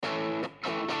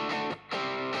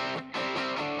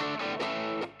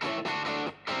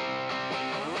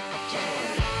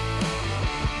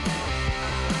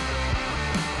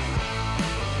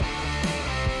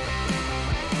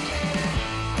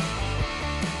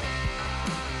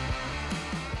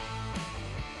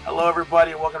Hello,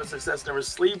 everybody, and welcome to Success Never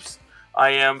Sleeps.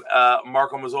 I am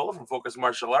Marco Mazzola from Focus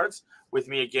Martial Arts. With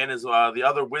me again is the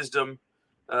other Wisdom.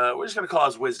 We're just going to call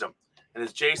us Wisdom. And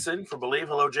it's Jason from Believe.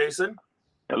 Hello, Jason.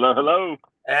 Hello.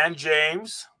 And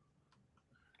James.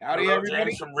 Howdy, Hello, everybody.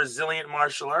 James from Resilient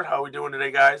Martial Art. How are we doing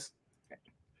today, guys?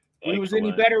 If we was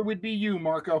any better, would be you,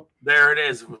 Marco. There it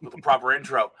is with the proper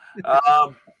intro.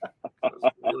 That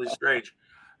was really strange.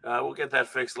 We'll get that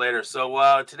fixed later.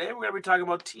 So today we're going to be talking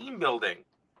about team building.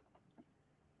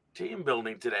 Team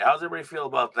building today. How's everybody feel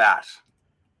about that?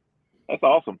 That's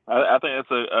awesome. I think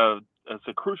it's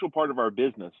a crucial part of our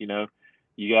business. You know,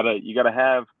 you gotta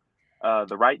have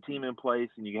the right team in place,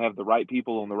 and you have the right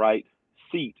people on the right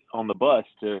seat on the bus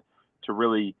to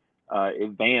really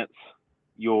advance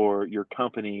your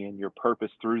company and your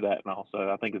purpose through that. And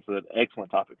also, I think it's an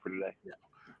excellent topic for today. Yeah,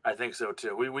 I think so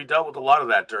too. We dealt with a lot of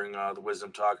that during the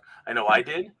Wisdom Talk. I know I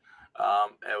did.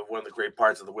 And one of the great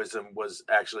parts of the Wisdom was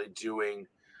actually doing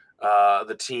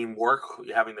the teamwork,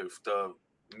 having the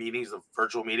meetings, the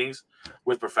virtual meetings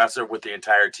with Professor, with the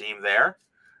entire team there.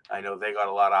 I know they got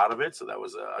a lot out of it, so that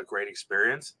was a great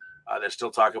experience. They're still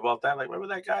talking about that. Like,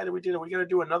 remember that guy that we did? Are we going to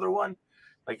do another one?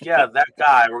 Like, yeah, that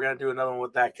guy. We're going to do another one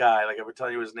with that guy. Like, I've been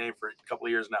telling you his name for a couple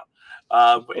of years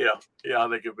now. But, you know how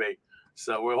they could be.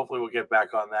 So hopefully we'll get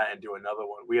back on that and do another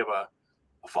one. We have a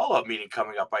follow-up meeting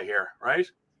coming up, I hear, right?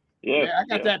 Yeah, I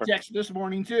got that text this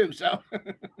morning too. So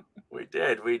we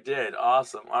did.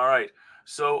 Awesome. All right.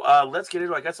 So let's get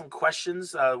into it. I got some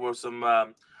questions with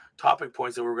some topic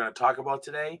points that we're going to talk about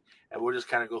today, and we'll just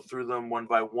kind of go through them one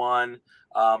by one.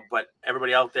 But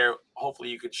everybody out there, hopefully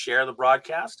you could share the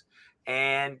broadcast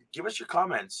and give us your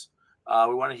comments.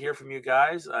 We want to hear from you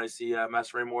guys. I see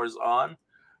Master Raymore is on.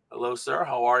 Hello, sir.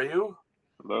 How are you?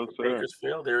 Hello, sir.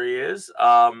 Bakersfield, there he is.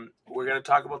 We're going to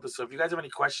talk about this. So if you guys have any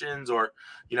questions or,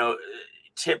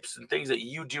 tips and things that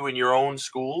you do in your own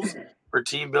schools for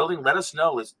team building, let us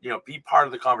know. Let's, be part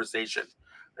of the conversation.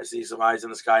 I see some eyes in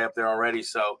the sky up there already.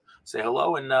 So say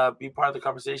hello and be part of the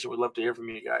conversation. We'd love to hear from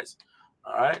you guys.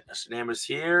 All right. Mr. Name is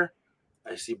here.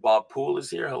 I see Bob Poole is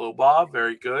here. Hello, Bob.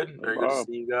 Very good. Very good to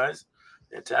see you guys.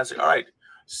 Fantastic. All right.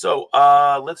 So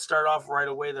let's start off right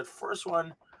away. The first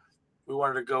one we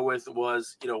wanted to go with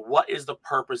was, what is the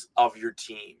purpose of your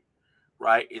team,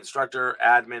 right? Instructor,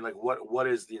 admin, like what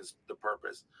is the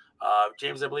purpose?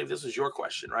 James, I believe this is your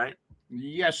question, right?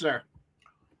 Yes, sir.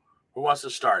 Who wants to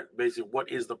start? Basically,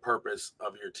 what is the purpose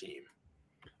of your team?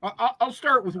 I'll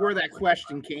start with where that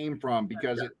question came from,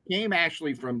 because it came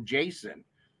actually from Jason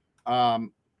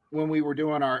when we were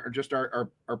doing our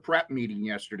prep meeting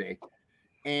yesterday.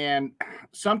 And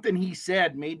something he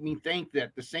said made me think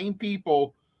that the same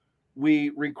people we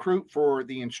recruit for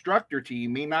the instructor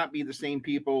team may not be the same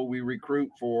people we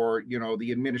recruit for,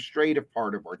 the administrative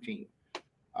part of our team.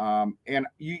 And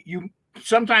you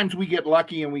sometimes we get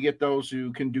lucky and we get those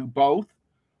who can do both.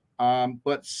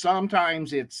 But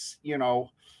sometimes it's,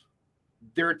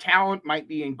 their talent might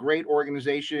be in great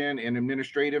organization and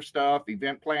administrative stuff,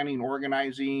 event planning,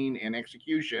 organizing, and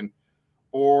execution,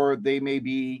 or they may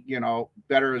be,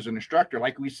 better as an instructor.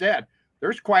 Like we said,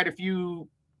 there's quite a few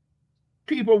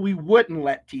people we wouldn't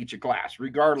let teach a class,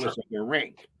 regardless of their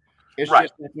rank. It's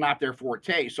just it's not their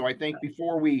forte. So I think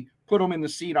before we put them in the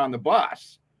seat on the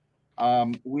bus,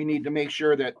 we need to make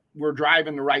sure that we're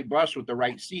driving the right bus with the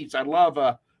right seats. I love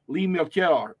Lee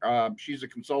Milkill. She's a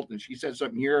consultant. She said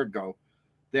something a year ago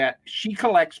that she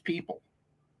collects people.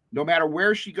 No matter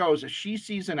where she goes, if she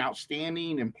sees an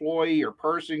outstanding employee or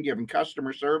person giving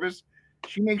customer service,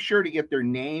 she makes sure to get their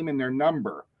name and their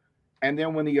number. And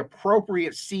then when the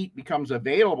appropriate seat becomes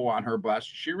available on her bus,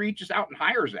 she reaches out and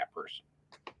hires that person.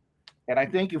 And I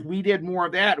think if we did more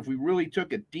of that, if we really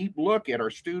took a deep look at our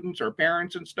students, our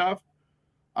parents and stuff,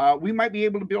 we might be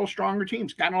able to build stronger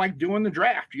teams, kind of like doing the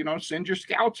draft. Send your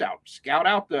scouts out, scout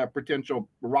out the potential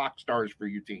rock stars for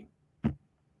your team.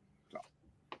 So.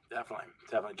 Definitely.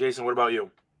 Jason, what about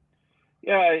you?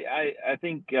 Yeah, I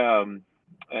think James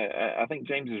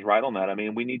is right on that. I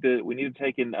mean, we need to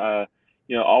take in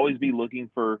always be looking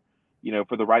for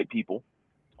for the right people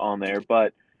on there,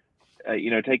 but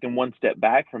taking one step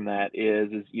back from that is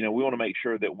we want to make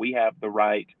sure that we have the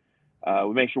right,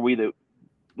 we make sure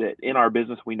that in our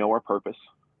business we know our purpose,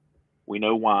 we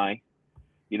know why,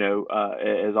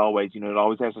 as always, it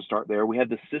always has to start there. We have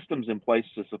the systems in place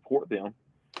to support them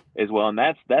as well, and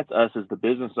that's us as the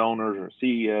business owners or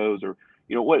CEOs or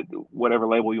whatever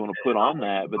label you want to put on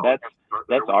that, but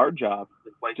that's our job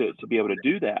to be able to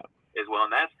do that as well,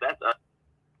 and that's us.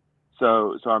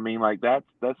 So I mean, like that's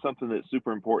something that's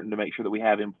super important to make sure that we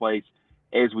have in place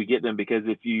as we get them, because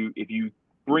if you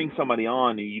bring somebody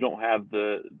on and you don't have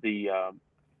the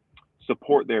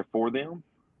support there for them,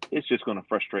 it's just going to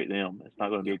frustrate them. It's not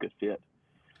going to be a good fit,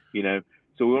 you know.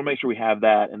 So we want to make sure we have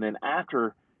that, and then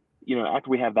after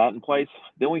we have that in place,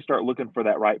 then we start looking for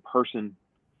that right person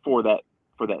for that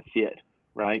fit,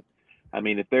 right? I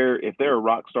mean, if they're a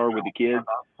rock star with the kids,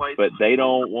 but they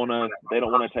don't want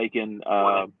to take in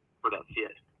for that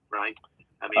fit, right?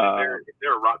 I mean, if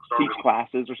they're a rock star teach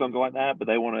classes or something like that, but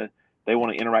they want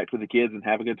to interact with the kids and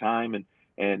have a good time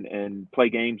and play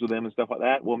games with them and stuff like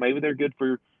that. Well, maybe they're good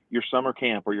for your summer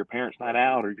camp or your parents' night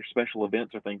out or your special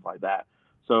events or things like that.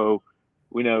 So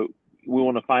we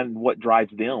want to find what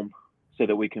drives them so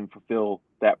that we can fulfill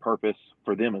that purpose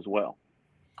for them as well.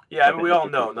 Yeah, I mean, we all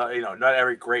know, not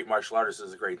every great martial artist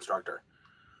is a great instructor.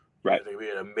 Right. They can be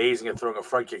amazing at throwing a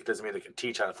front kick. Doesn't mean they can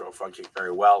teach how to throw a front kick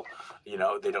very well. They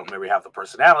don't maybe have the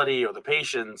personality or the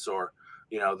patience or,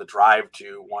 the drive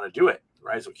to want to do it,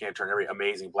 right? So we can't turn every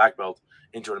amazing black belt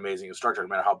into an amazing instructor, no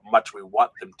matter how much we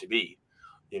want them to be,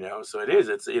 So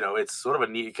it's sort of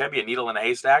it can be a needle in a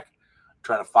haystack,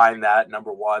 trying to find that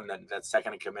number one, that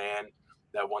second in command,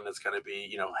 that one that's going to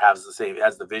be, has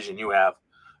the vision you have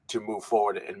to move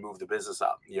forward and move the business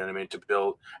up, to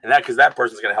build, and because that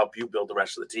person's going to help you build the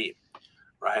rest of the team,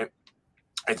 right?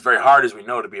 It's very hard, as we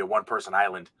know, to be a one-person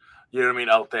island,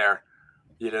 out there,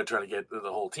 trying to get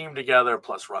the whole team together,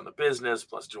 plus run the business,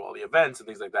 plus do all the events and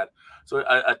things like that. So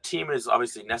a team is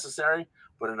obviously necessary,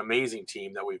 but an amazing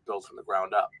team that we've built from the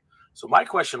ground up. So my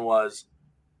question was,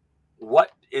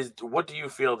 what do you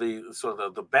feel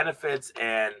the benefits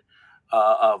and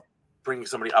of bringing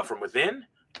somebody up from within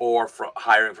or from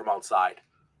hiring from outside?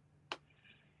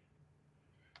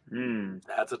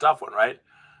 That's a tough one, right?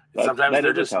 Sometimes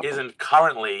there just isn't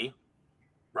currently,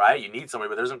 right? You need somebody,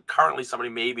 but there isn't currently somebody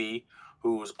maybe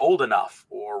who's old enough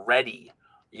or ready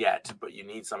yet, but you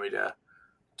need somebody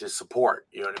to support.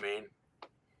 You know what I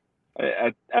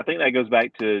mean? I think that goes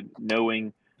back to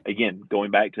going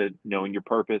back to knowing your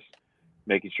purpose,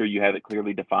 making sure you have it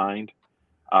clearly defined,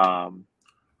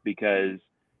 because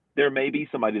there may be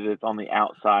somebody that's on the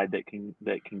outside that can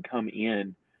come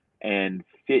in and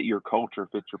fit your culture,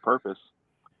 fit your purpose,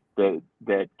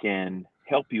 that can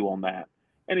help you on that.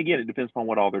 And again, it depends upon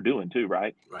what all they're doing too,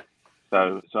 right? Right.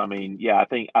 So I mean, yeah, I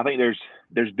think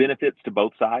there's benefits to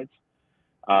both sides.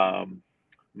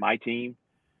 My team,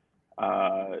 2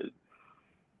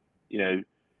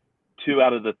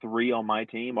 out of the 3 on my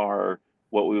team are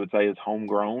what we would say is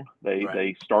homegrown.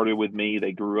 They started with me.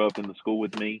 They grew up in the school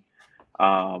with me.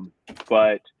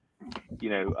 But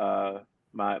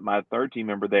my third team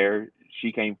member there,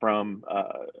 she came from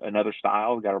another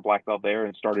style, got her black belt there,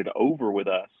 and started over with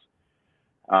us.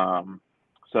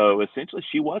 So essentially,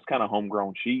 she was kind of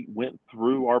homegrown. She went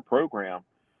through our program,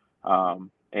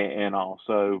 and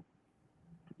also,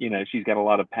 she's got a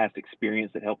lot of past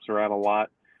experience that helps her out a lot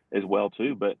as well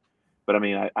too. But I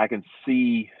mean, I can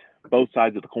see both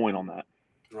sides of the coin on that.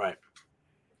 Right.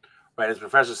 Right. As the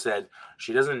professor said,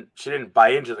 she didn't buy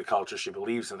into the culture. She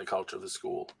believes in the culture of the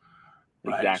school.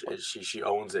 Right. Exactly. She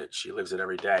owns it. She lives it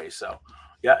every day. So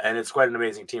yeah, and it's quite an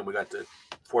amazing team. We got the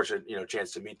fortunate,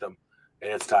 chance to meet them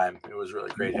in its time. It was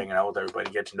really great hanging out with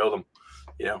everybody, get to know them.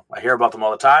 I hear about them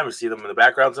all the time. I see them in the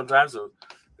background sometimes, so in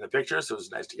the pictures. So it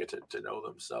was nice to get to know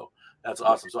them. So that's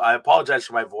awesome. So I apologize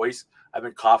for my voice. I've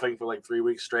been coughing for like 3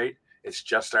 weeks straight. It's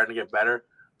just starting to get better.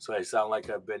 So I sound like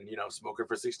I've been, smoking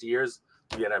for 60 years,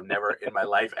 yet I've never in my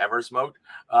life ever smoked.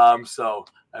 So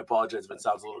I apologize if it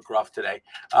sounds a little gruff today.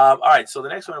 All right. So the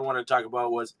next one I wanted to talk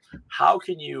about was how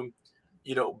can you,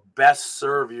 best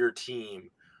serve your team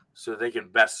so they can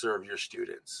best serve your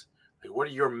students? Like, what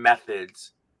are your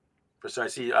methods? So I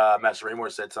see Master Raymore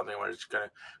said something. I want to just kind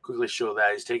of quickly show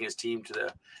that. He's taking his team to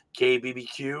the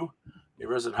KBBQ,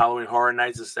 Universal Halloween Horror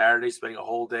Nights this Saturday, spending a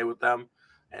whole day with them.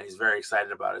 And he's very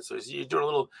excited about it. So he's doing a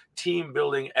little team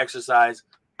building exercise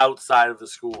outside of the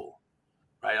school,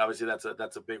 right? Obviously, that's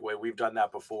a big way. We've done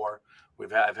that before.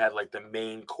 I've had like the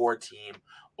main core team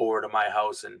over to my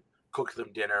house and cook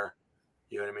them dinner.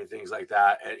 You know what I mean? Things like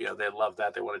that. And, they love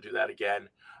that. They want to do that again.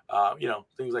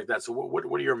 Things like that. So what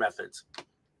are your methods?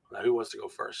 Who wants to go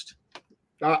first?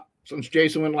 Since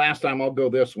Jason went last time, I'll go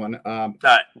this one. All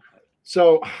right.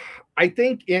 So I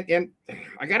think, and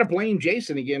I got to blame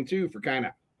Jason again, too, for kind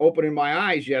of opening my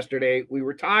eyes yesterday. We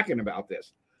were talking about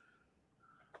this.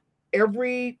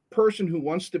 Every person who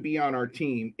wants to be on our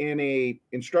team in a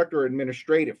instructor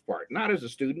administrative part, not as a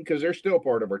student, because they're still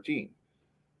part of our team,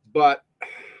 but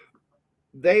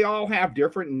they all have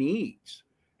different needs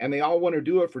and they all want to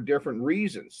do it for different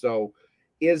reasons. So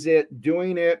is it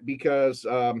doing it because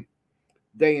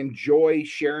they enjoy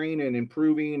sharing and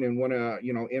improving and want to,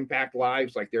 impact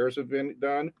lives like theirs have been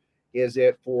done? Is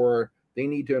it for They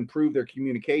need to improve their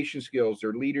communication skills,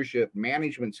 their leadership,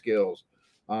 management skills.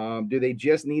 Do they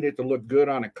just need it to look good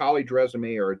on a college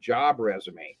resume or a job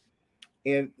resume?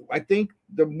 And I think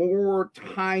the more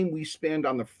time we spend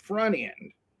on the front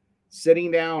end,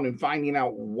 sitting down and finding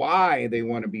out why they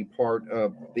want to be part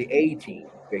of the A team,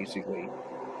 basically,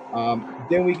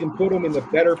 then we can put them in the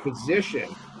better position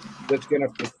that's going to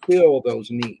fulfill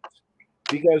those needs.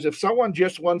 Because if someone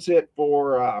just wants it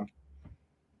for,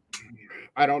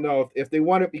 I don't know, if they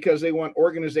want it because they want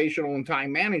organizational and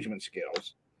time management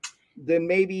skills, then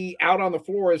maybe out on the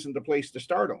floor isn't the place to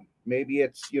start them. Maybe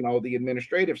it's, the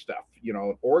administrative stuff,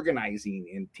 organizing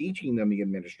and teaching them the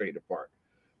administrative part.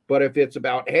 But if it's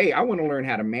about, hey, I want to learn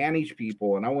how to manage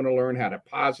people and I want to learn how to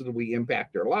positively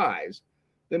impact their lives,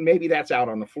 then maybe that's out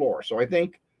on the floor. So I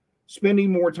think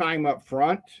spending more time up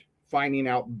front, finding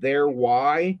out their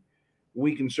why,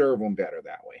 we can serve them better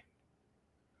that way.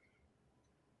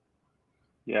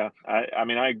 Yeah, I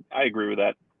mean, I agree with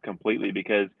that completely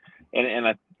because, and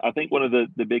I think one of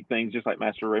the big things, just like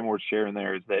Master Raymond's sharing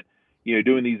there, is that,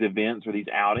 doing these events or these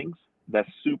outings, that's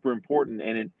super important.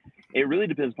 And it really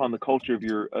depends upon the culture of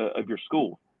your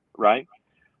school, right?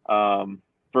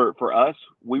 For us,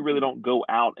 we really don't go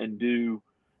out and do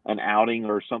an outing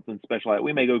or something special. Like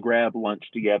we may go grab lunch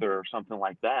together or something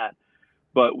like that.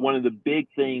 But one of the big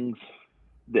things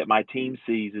that my team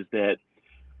sees is that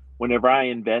whenever I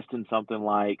invest in something,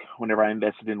 like whenever I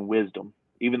invested in wisdom,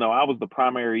 even though I was the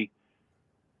primary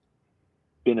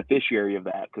beneficiary of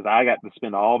that, because I got to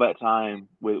spend all that time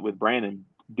with Brandon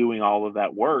doing all of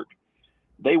that work,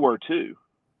 they were too.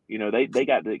 They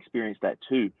got to experience that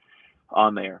too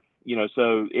on there.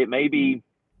 So it may be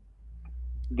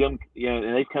them,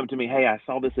 and they've come to me, hey, I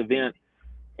saw this event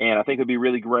and I think it'd be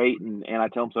really great. And I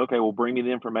tell them, so, okay, well, bring me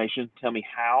the information. Tell me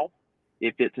how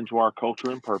it fits into our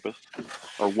culture and purpose,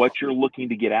 or what you're looking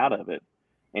to get out of it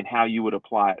and how you would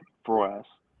apply it for us.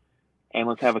 And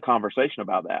let's have a conversation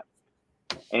about that.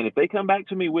 And if they come back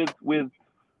to me with good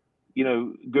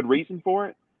reason for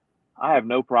it, I have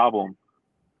no problem,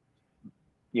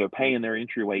 paying their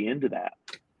entryway into that,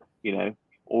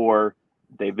 or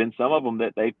they've been some of them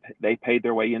that they paid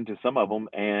their way into some of them.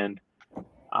 And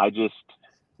I just,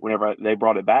 whenever they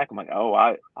brought it back, I'm like, oh,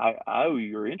 I owe you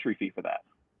your entry fee for that.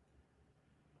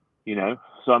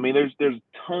 So I mean, there's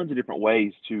tons of different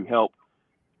ways to help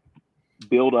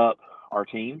build up our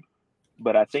team,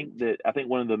 but I think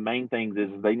one of the main things is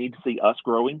they need to see us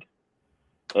growing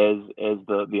as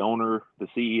the owner, the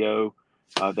CEO.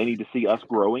 They need to see us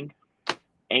growing,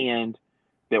 and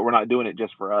that we're not doing it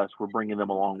just for us. We're bringing them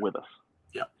along with us.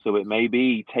 Yeah. So it may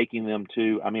be taking them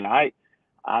to. I mean,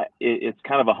 it's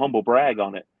kind of a humble brag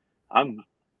on it.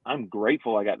 I'm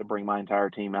grateful I got to bring my entire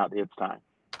team out to It's Time.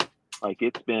 Like,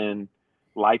 it's been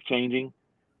life-changing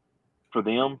for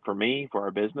them, for me, for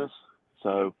our business.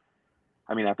 So,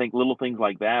 I mean, I think little things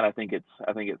like that, I think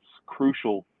it's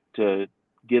crucial to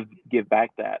give back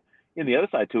that. And the other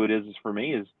side to it is for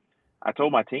me is I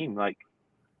told my team, like,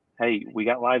 hey, we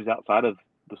got lives outside of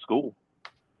the school.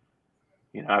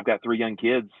 I've got 3 young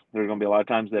kids. There's going to be a lot of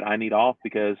times that I need off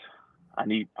because I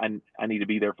need to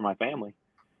be there for my family.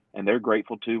 And they're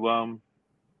grateful to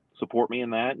support me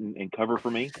in that and cover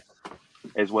for me,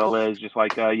 as well as just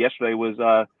like yesterday was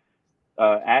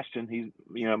Ashton. He's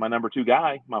my number 2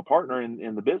 guy, my partner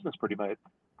in the business pretty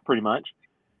much.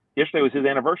 Yesterday was his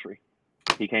anniversary.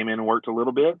 He came in and worked a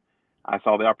little bit. I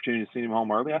saw the opportunity to send him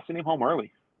home early. I sent him home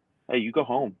early. Hey, you go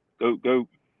home. Go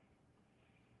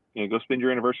spend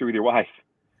your anniversary with your wife.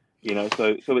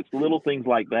 So it's little things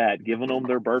like that, giving them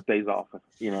their birthdays off,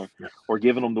 or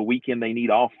giving them the weekend they need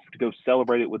off to go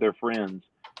celebrate it with their friends,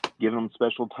 giving them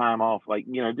special time off, like,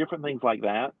 different things like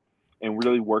that, and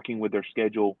really working with their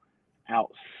schedule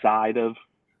outside of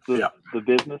the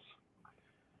business,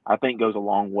 I think goes a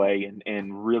long way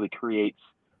and really creates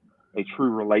a true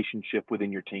relationship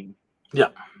within your team. Yeah.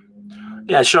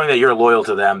 Yeah. Showing that you're loyal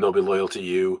to them, they'll be loyal to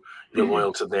you. You're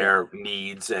loyal to their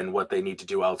needs and what they need to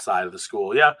do outside of the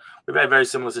school. Yeah. We've had very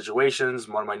similar situations.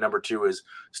 One of my number 2 is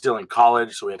still in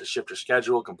college. So we had to shift her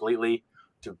schedule completely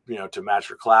to match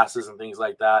her classes and things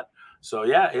like that. So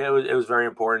yeah, it was very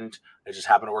important. It just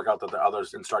happened to work out that the other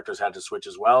instructors had to switch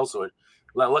as well. So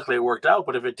luckily it worked out,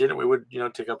 but if it didn't, we would,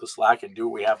 take up the slack and do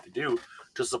what we have to do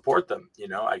to support them.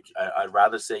 I'd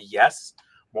rather say yes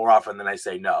more often than I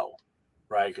say no.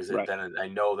 Right. Because then I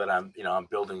know that I'm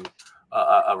building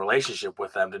a relationship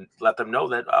with them to let them know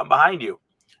that I'm behind you.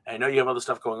 And I know you have other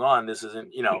stuff going on. This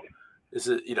isn't, this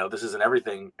isn't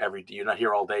everything every day. You're not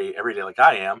here all day, every day like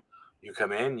I am. You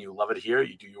come in, you love it here,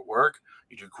 you do your work,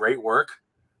 you do great work,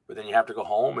 but then you have to go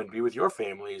home and be with your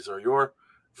families or your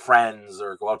friends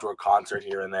or go out to a concert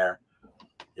here and there.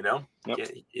 Yep.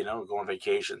 Go on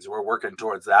vacations. We're working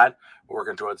towards that. We're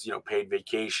working towards, paid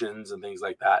vacations and things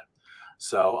like that.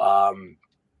 So,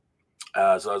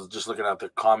 so I was just looking at the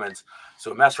comments.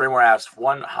 So Master Raymore asked,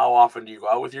 one, how often do you go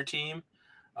out with your team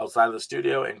outside of the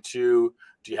studio? And two,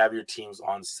 do you have your teams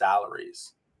on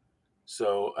salaries?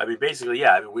 So, I mean, basically,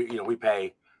 yeah, I mean, we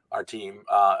pay our team,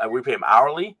 we pay them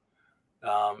hourly.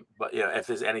 But if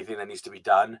there's anything that needs to be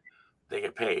done, they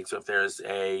get paid. So if there's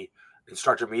a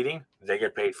instructor meeting, they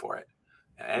get paid for it.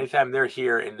 And anytime they're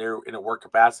here and they're in a work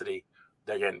capacity,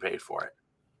 they're getting paid for it.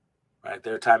 Right?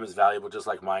 Their time is valuable, just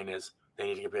like mine is. They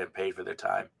need to get paid for their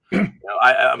time.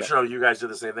 I'm sure you guys do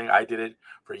the same thing. I did it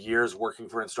for years, working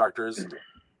for instructors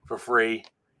for free,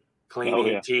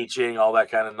 cleaning, teaching, all that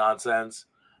kind of nonsense,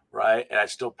 right? And I'm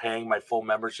still paying my full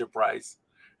membership price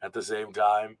at the same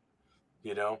time.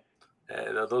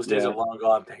 Those days are long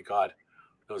gone, thank God.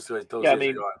 Those days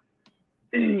are gone.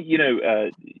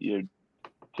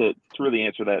 To really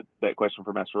answer that question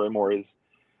for Master Raymore is,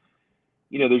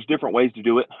 there's different ways to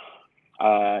do it.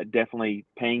 Definitely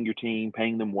paying your team,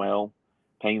 paying them well,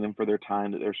 paying them for their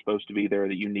time that they're supposed to be there,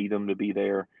 that you need them to be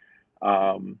there.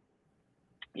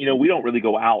 We don't really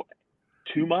go out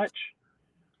too much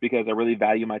because I really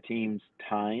value my team's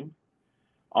time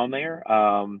on there.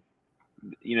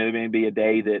 There may be a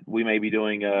day that we may be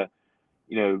doing a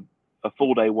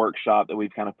full day workshop that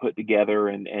we've kind of put together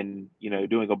and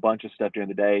doing a bunch of stuff during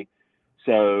the day.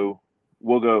 So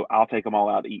I'll take them all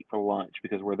out to eat for lunch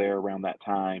because we're there around that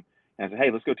time. And I say,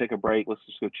 hey, let's go take a break. Let's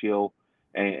just go chill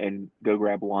and go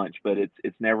grab lunch. But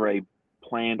it's never a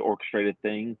planned, orchestrated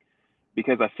thing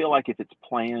because I feel like if it's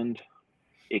planned,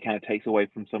 it kind of takes away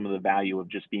from some of the value of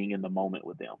just being in the moment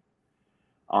with them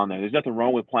on there. There's nothing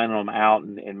wrong with planning them out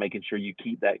and making sure you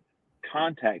keep that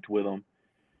contact with them.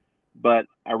 But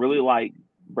I really like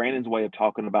Brandon's way of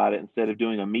talking about it. Instead of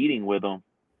doing a meeting with them,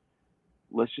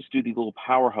 let's just do these little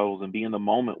power holes and be in the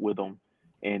moment with them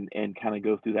and kind of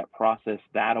go through that process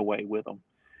that way with them.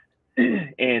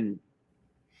 And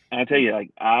I tell you,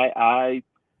 like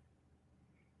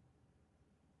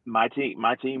my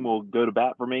team will go to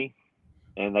bat for me,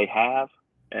 and they have,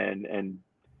 and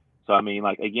so I mean,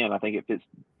 like again, I think it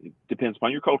depends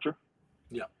upon your culture,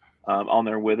 on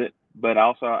there with it. But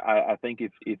also, I think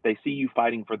if they see you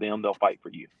fighting for them, they'll fight for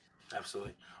you.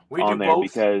 Absolutely, we do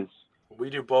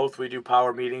both. We do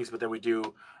power meetings, but then we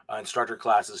do instructor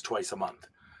classes twice a month.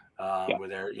 Where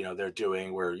they're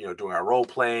doing our role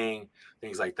playing,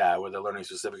 things like that, where they're learning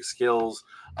specific skills,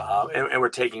 and we're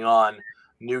taking on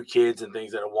new kids and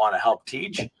things that want to help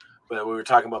teach. But we were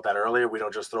talking about that earlier. We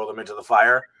don't just throw them into the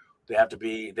fire. They have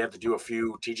to do a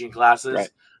few teaching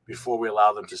classes before we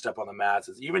allow them to step on the mats.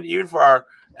 It's even for our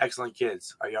excellent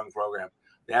kids, our young program,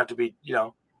 they have to be,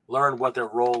 learn what their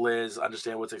role is,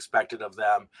 understand what's expected of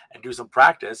them, and do some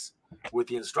practice with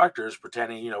the instructors,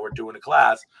 pretending, we're doing a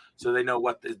class, so they know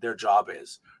what their job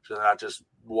is. So they're not just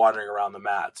wandering around the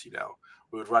mats.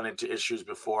 We would run into issues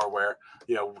before where,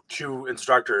 two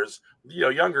instructors,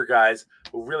 younger guys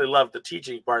who really love the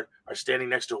teaching part are standing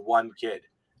next to one kid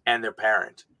and their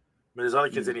parent. I mean, there's other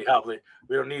kids that need help. We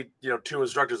don't need, two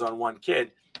instructors on one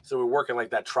kid. So we're working like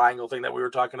that triangle thing that we were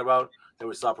talking about that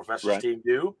we saw Professor's team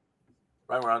do.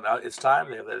 Right around it's time.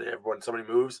 When somebody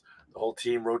moves, the whole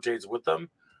team rotates with them.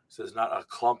 So there's not a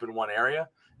clump in one area.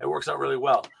 It works out really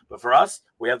well. But for us,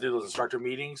 we have to do those instructor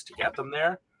meetings to get them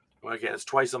there. Again, it's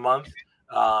twice a month.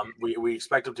 We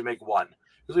expect them to make one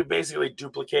because we basically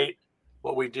duplicate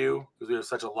what we do because we have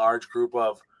such a large group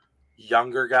of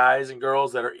younger guys and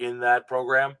girls that are in that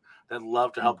program that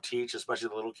love to help teach, especially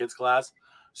the little kids class.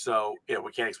 So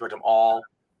we can't expect them all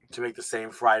to make the same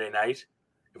Friday night.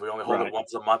 If we only hold it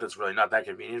once a month, it's really not that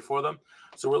convenient for them.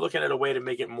 So we're looking at a way to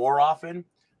make it more often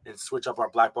and switch up our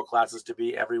black belt classes to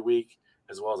be every week,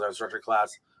 as well as our instructor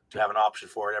class to have an option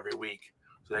for it every week.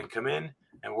 So they can come in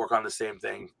and work on the same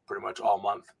thing pretty much all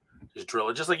month. Just drill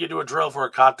it, just like you do a drill for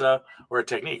a kata or a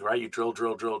technique, right? You drill.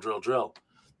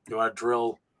 You want to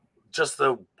drill just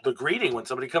the greeting when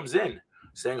somebody comes in,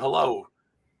 saying hello,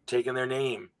 taking their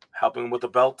name, helping them with the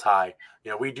belt tie.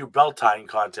 We do belt tying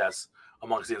contests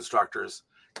amongst the instructors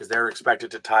because they're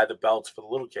expected to tie the belts for the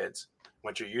little kids.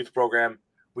 Went to a youth program,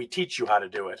 we teach you how to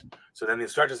do it. So then the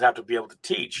instructors have to be able to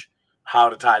teach how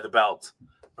to tie the belts,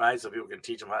 right? So people can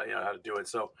teach them how to do it.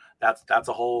 So that's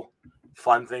a whole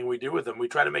fun thing we do with them. We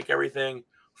try to make everything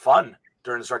fun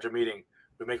during instructor meeting.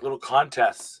 We make little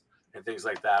contests and things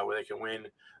like that where they can win,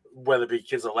 whether it be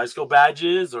kids with life skill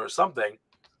badges or something.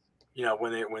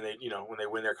 When they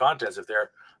win their contest, if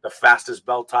they're the fastest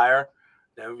belt tire,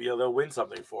 then they'll win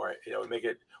something for it.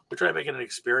 We try to make it an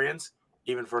experience,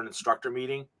 even for an instructor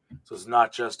meeting. So it's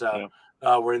not just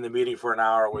we're in the meeting for an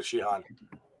hour with Shihan.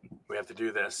 We have to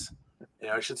do this.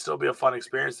 It should still be a fun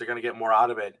experience. They're going to get more out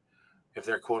of it if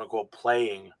they're quote unquote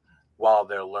playing while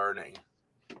they're learning.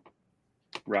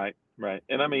 Right.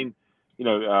 And I mean,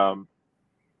 yeah,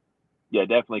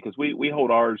 definitely. Cause we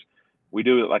hold ours, we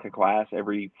do it like a class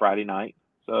every Friday night.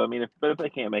 So, I mean, if they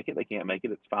can't make it, they can't make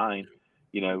it. It's fine.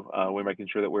 We're making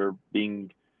sure that we're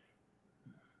being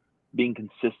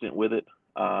consistent with it,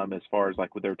 as far as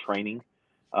like with their training.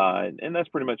 And that's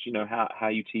pretty much, how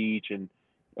you teach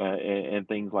and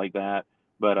things like that.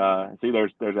 But, see,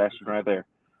 there's Ashton right there.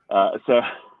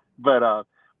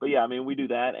 But yeah, I mean, we do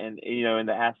that. And,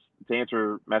 to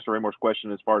answer Master Raymore's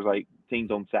question, as far as like teams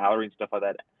on salary and stuff like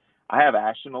that, I have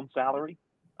Ashton on salary,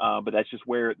 but that's just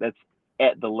that's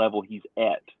at the level he's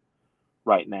at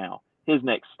right now. His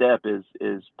next step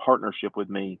is partnership with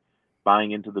me,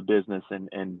 buying into the business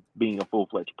and being a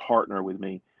full-fledged partner with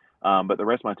me. But the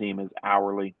rest of my team is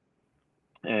hourly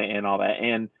and all that.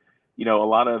 And, a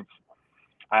lot of,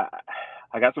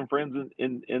 I got some friends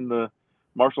in the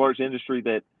martial arts industry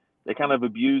that they kind of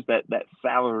abuse that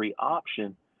salary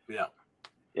option. Yeah.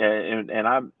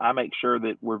 And I make sure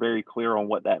that we're very clear on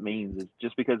what that means. Is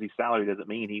just because he's salary doesn't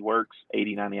mean he works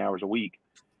 80, 90 hours a week.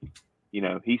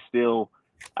 He's still,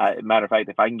 matter of fact,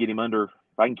 if I can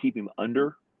keep him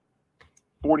under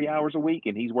 40 hours a week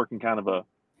and he's working kind of a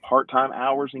part-time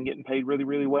hours and getting paid really,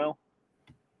 really well,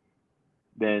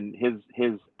 then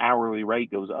his hourly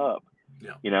rate goes up.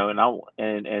 Yeah.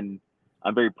 And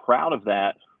I'm very proud of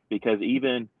that, because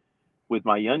even with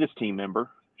my youngest team member,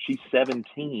 she's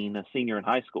 17, a senior in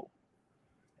high school,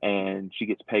 and she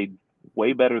gets paid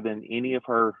way better than any of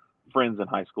her friends in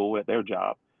high school at their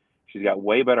job. She's got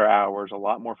way better hours, a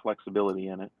lot more flexibility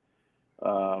in it.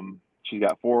 She's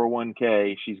got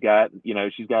 401k. She's got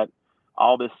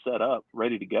all this set up,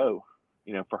 ready to go,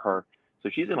 for her. So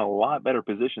she's in a lot better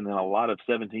position than a lot of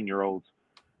 17-year-olds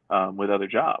with other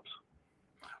jobs.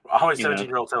 How many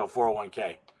 17-year-olds have a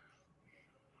 401k?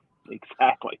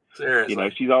 Exactly.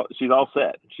 Seriously. She's all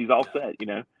set. She's all set.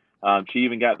 She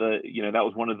even got the, that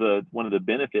was one of the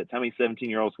benefits. How many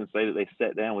 17-year-olds can say that they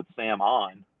sat down with Sam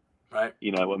Hahn, right?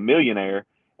 A millionaire,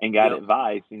 and got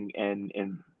advice and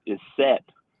is set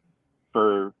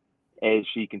for as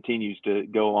she continues to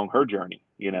go along her journey.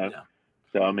 Yeah.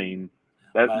 So I mean,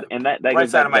 that right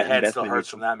goes side back of my to head still hurts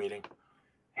from that meeting.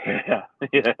 Yeah,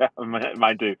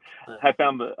 mine too. I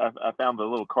found the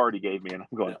little card he gave me, and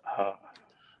I'm going,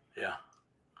 Yeah,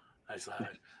 nice.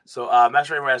 So,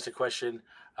 Master Raymore asked a question: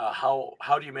 How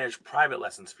do you manage private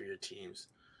lessons for your teams?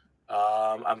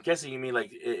 I'm guessing you mean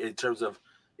like in terms of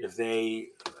if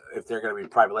they're going to be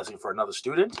private lesson for another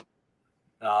student,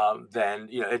 then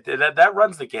that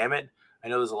runs the gamut. I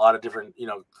know there's a lot of different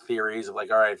theories of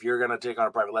like, all right, if you're going to take on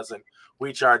a private lesson,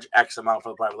 we charge X amount for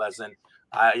the private lesson.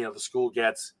 The school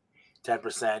gets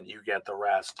 10%, you get the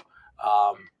rest.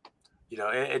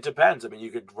 It depends. I mean, you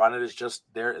could run it as just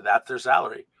that's their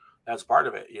salary. That's part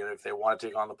of it. If they want to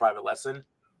take on the private lesson,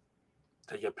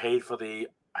 they get paid for the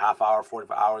half hour,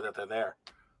 45 hour that they're there.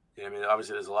 I mean,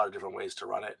 obviously there's a lot of different ways to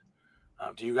run it.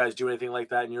 Do you guys do anything like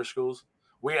that in your schools?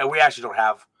 We actually don't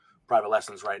have private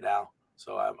lessons right now,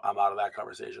 so I'm out of that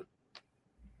conversation.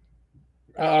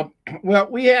 Well,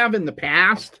 we have in the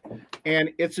past,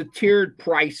 and it's a tiered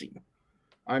pricing.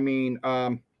 I mean,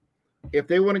 if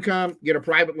they want to come get a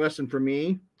private lesson from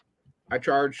me, I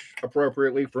charge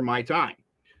appropriately for my time.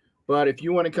 But if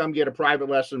you want to come get a private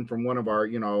lesson from one of our,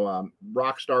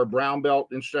 Rockstar brown belt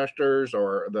instructors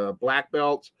or the black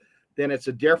belts, then it's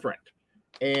a different.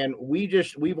 And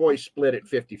we've always split it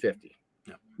 50-50.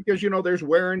 Yeah. Because, there's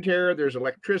wear and tear, there's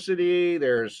electricity,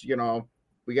 there's,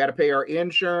 we got to pay our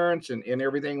insurance and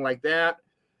everything like that.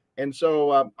 And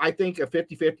so I think a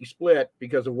 50-50 split,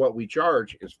 because of what we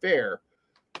charge, is fair.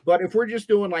 But if we're just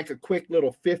doing like a quick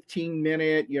little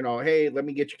 15-minute, hey, let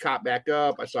me get you caught back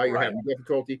up, I saw you're having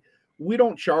difficulty, we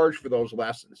don't charge for those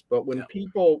lessons. But when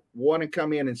people want to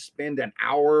come in and spend an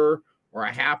hour or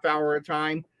a half hour at a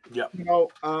time,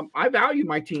 I value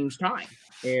my team's time,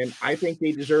 and I think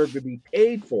they deserve to be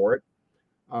paid for it.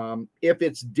 If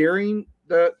it's during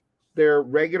their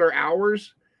regular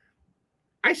hours,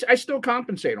 I still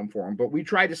compensate them for them, but we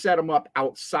try to set them up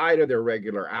outside of their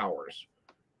regular hours.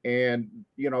 And,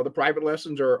 the private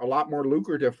lessons are a lot more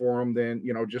lucrative for them than,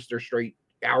 just their straight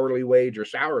hourly wage or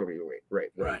salary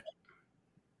rate. Right.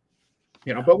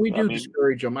 But we do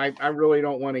discourage them. I really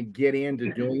don't want to get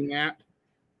into doing that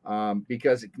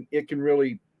because it can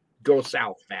really go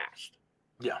south fast.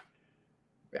 Yeah.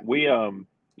 We,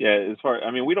 as far,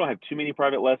 we don't have too many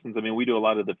private lessons. We do a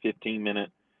lot of the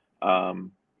 15-minute,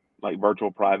 like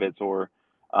virtual privates, or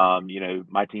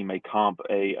My team may comp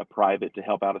a private to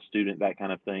help out a student, that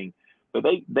kind of thing. But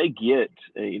they get,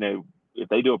 if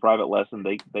they do a private lesson,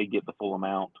 they get the full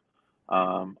amount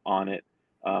on it.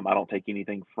 I don't take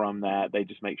anything from that. They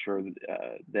just make sure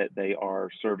that they are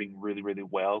serving really, really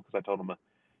well. Because I told them,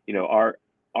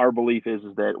 our belief is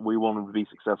that we want them to be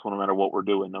successful no matter what we're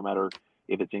doing, no matter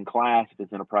if it's in class, if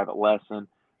it's in a private lesson,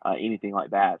 anything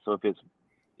like that. So if it's,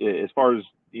 as far as,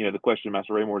 the question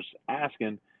Master Raymore's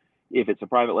asking, if it's a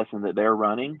private lesson that they're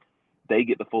running, they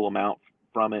get the full amount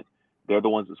from it. They're the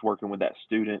ones that's working with that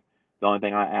student. The only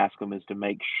thing I ask them is to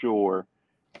make sure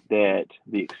that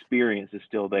the experience is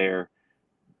still there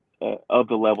of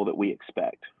the level that we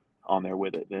expect on there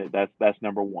with it. That's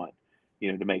number one,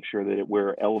 to make sure that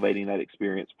we're elevating that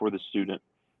experience for the student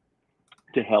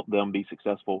to help them be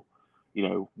successful,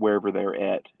 wherever they're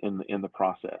at in the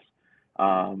process.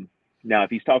 Now, if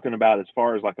he's talking about as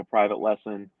far as like a private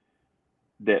lesson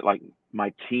that like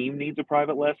my team needs a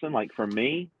private lesson, like for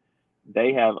me,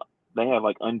 they have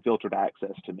like unfiltered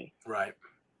access to me. Right.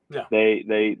 Yeah.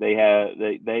 They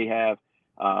have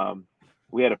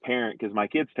we had a parent, because my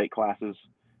kids take classes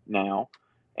now,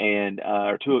 and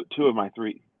or two of my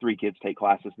three kids take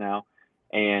classes now,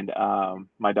 and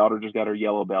my daughter just got her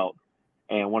yellow belt,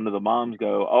 and one of the moms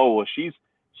go, oh, well, she's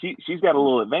got a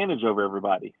little advantage over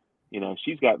everybody.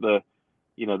 She's got the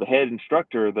head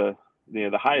instructor, the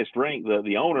highest rank,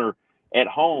 the owner at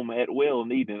home at will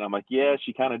and evening. I'm like, yeah,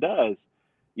 she kind of does,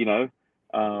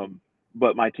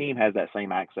 but my team has that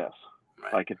same access.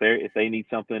 Right. Like if they need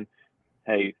something,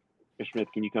 hey, Mr. Smith,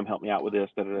 can you come help me out with this?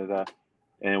 Da, da, da, da.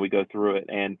 And we go through it.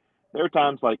 And there are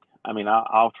times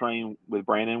I'll train with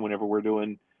Brandon whenever we're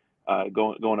doing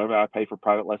going over. I pay for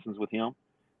private lessons with him,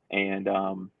 and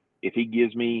if he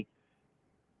gives me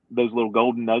those little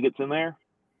golden nuggets in there,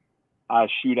 I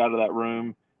shoot out of that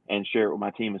room and share it with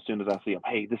my team as soon as I see them.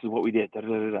 Hey, this is what we did. Da, da,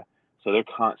 da, da. So they're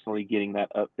constantly getting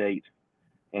that update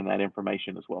and that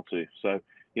information as well too. So,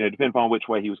 depending upon which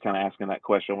way he was kind of asking that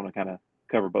question, I want to kind of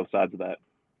cover both sides of that.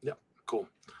 Yep. Cool.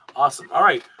 Awesome. All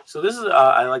right. So this is,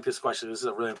 I like this question. This is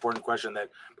a really important question that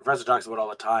Professor talks about all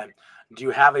the time. Do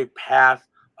you have a path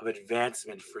of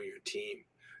advancement for your team?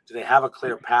 Do they have a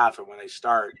clear path from when they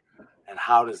start, and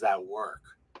how does that work?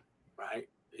 Right?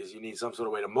 Because you need some sort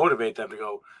of way to motivate them to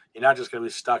go. You're not just going to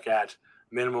be stuck at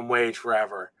minimum wage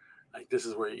forever. Like, this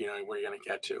is where where you're going to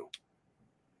get to.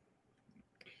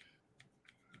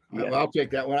 Yeah. Well, I'll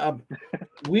take that one.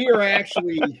 We are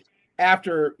actually,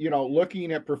 after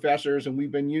looking at professors, and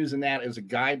we've been using that as a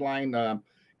guideline,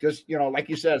 because like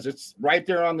you says, it's right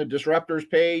there on the disruptors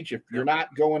page. If you're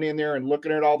not going in there and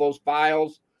looking at all those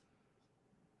files,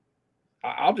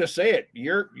 I'll just say it,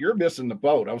 you're missing the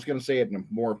boat. I was going to say it in a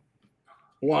more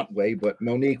blunt way, but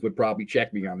Monique would probably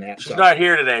check me on that. She's not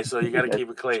here today, so you got to keep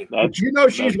it clean. But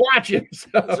she's watching. So.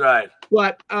 That's right.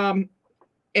 But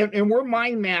and we're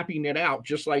mind mapping it out,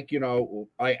 just like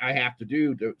I have to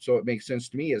do so it makes sense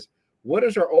to me. Is what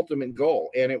is our ultimate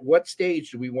goal, and at what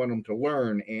stage do we want them to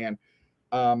learn, and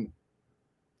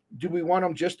do we want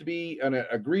them just to be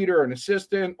a greeter, an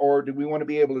assistant, or do we want to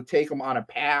be able to take them on a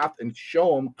path and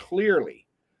show them clearly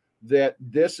that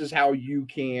this is how you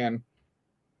can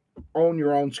own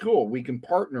your own school? We can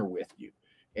partner with you,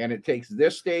 and it takes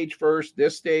this stage first,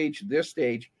 this stage,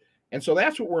 and so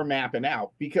that's what we're mapping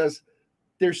out, because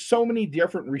there's so many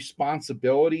different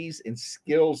responsibilities and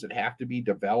skills that have to be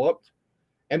developed,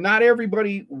 and not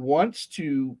everybody wants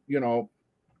to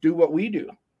do what we do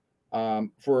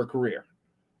for a career.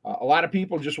 A lot of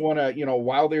people just want to,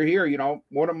 while they're here,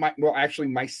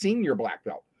 my senior black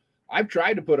belt, I've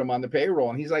tried to put him on the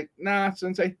payroll, and he's like, nah,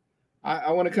 Sensei,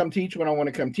 I want to come teach when I want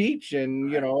to come teach.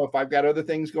 And, if I've got other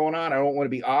things going on, I don't want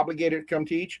to be obligated to come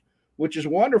teach, which is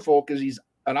wonderful because he's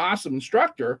an awesome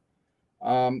instructor.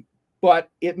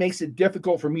 But it makes it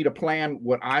difficult for me to plan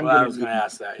what I'm going to do. I was going to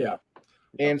ask that. Yeah.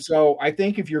 And so I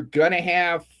think if you're going to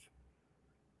have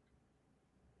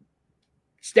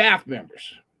staff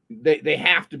members, they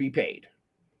have to be paid.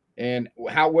 And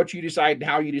how you decide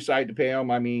to pay them,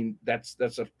 I mean, that's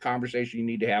a conversation you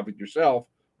need to have with yourself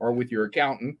or with your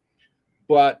accountant.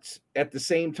 But at the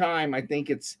same time, I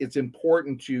think it's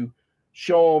important to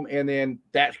show them, and then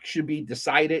that should be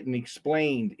decided and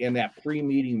explained in that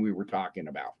pre-meeting we were talking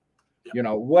about. Yep.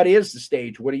 What is the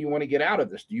stage? What do you want to get out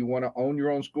of this? Do you want to own your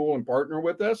own school and partner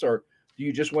with us, or do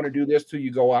you just want to do this till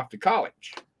you go off to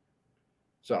college?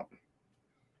 So,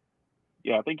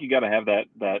 yeah, I think you got to have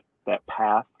that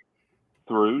path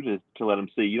through to let them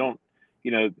see. You don't,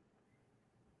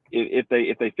 if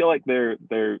they feel like they're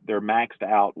maxed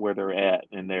out where they're at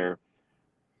and they're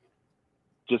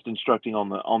just instructing on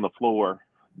the floor,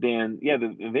 then yeah,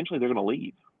 eventually they're going to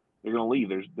leave. they're going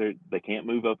to leave. They can't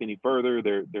move up any further.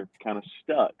 They're kind of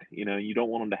stuck. You don't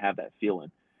want them to have that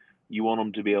feeling. You want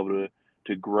them to be able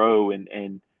to grow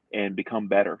and become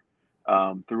better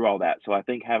through all that. So I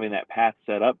think having that path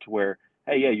set up to where,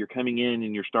 hey, yeah, you're coming in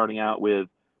and you're starting out with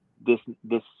this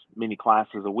many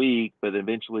classes a week, but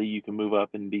eventually you can move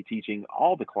up and be teaching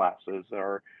all the classes,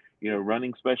 or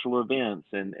running special events,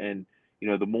 and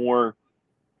the more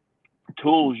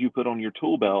tools you put on your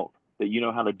tool belt that you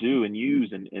know how to do and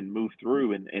use and move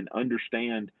through and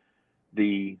understand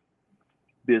the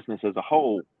business as a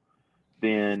whole,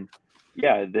 then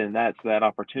that's that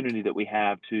opportunity that we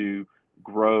have to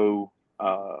grow,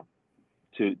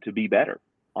 to be better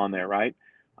on there, right?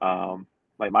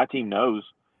 Like my team knows,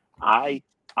 I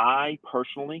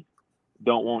personally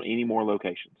don't want any more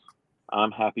locations.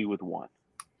 I'm happy with one.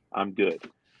 I'm good.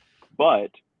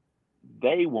 But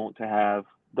they want to have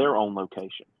their own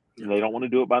location. Yeah. They don't want to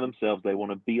do it by themselves. They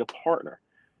want to be a partner.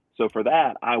 So for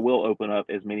that, I will open up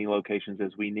as many locations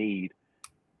as we need,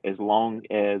 as long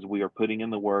as we are putting in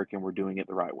the work and we're doing it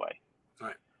the right way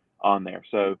on there.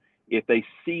 So if they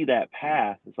see that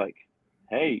path, it's like,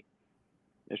 hey,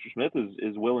 Mr. Smith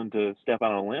is willing to step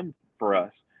out on a limb for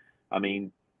us. I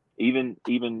mean, even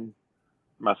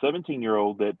my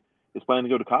 17-year-old that is planning to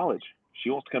go to college, she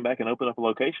wants to come back and open up a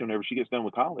location whenever she gets done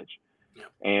with college. Yeah.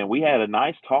 And we had a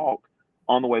nice talk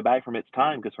on the way back from It's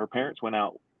Time, because her parents went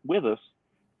out with us,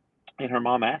 and her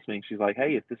mom asked me, she's like,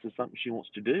 hey, if this is something she wants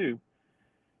to do,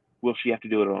 will she have to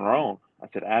do it on her own? I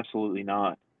said, absolutely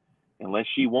not. Unless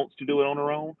she wants to do it on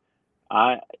her own,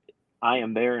 I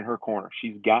am there in her corner.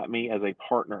 She's got me as a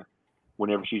partner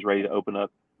whenever she's ready to open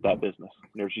up that business.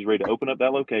 Whenever she's ready to open up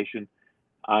that location,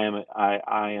 I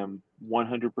am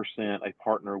 100% a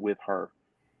partner with her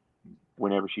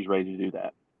whenever she's ready to do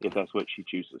that, if that's what she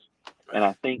chooses. And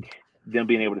I think them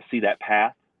being able to see that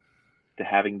path to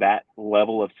having that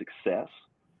level of success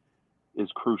is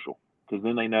crucial, because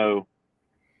then they know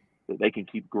that they can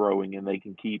keep growing and they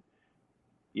can keep,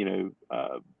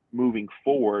 moving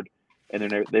forward, and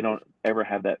then they don't ever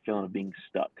have that feeling of being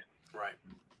stuck. Right.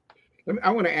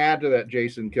 I want to add to that,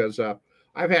 Jason, because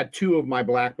I've had two of my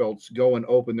black belts go and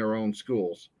open their own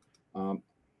schools.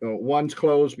 One's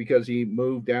closed because he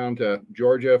moved down to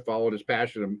Georgia, followed his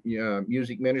passion of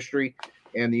music ministry,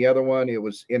 and the other one, it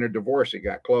was in a divorce, it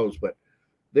got closed. But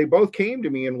they both came to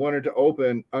me and wanted to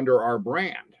open under our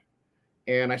brand.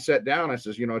 And I sat down, I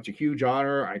says, it's a huge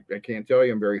honor. I can't tell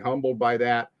you, I'm very humbled by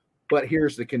that. But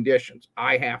here's the conditions.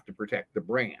 I have to protect the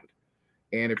brand.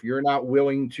 And if you're not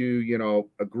willing to,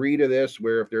 agree to this,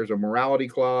 where if there's a morality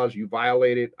clause, you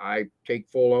violate it, I take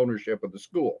full ownership of the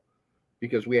school,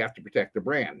 because we have to protect the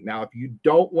brand. Now, if you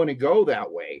don't want to go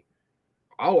that way,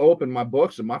 I'll open my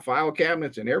books and my file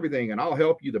cabinets and everything, and I'll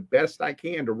help you the best I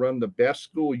can to run the best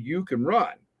school you can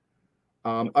run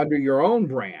under your own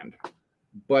brand.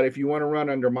 But if you want to run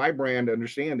under my brand,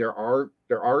 understand there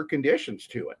are conditions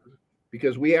to it,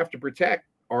 because we have to protect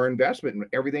our investment and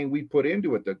everything we put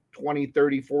into it, the 20,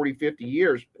 30, 40, 50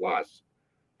 years plus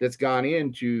that's gone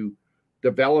into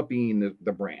developing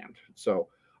the brand. So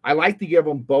I like to give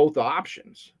them both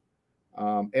options,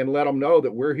 and let them know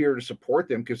that we're here to support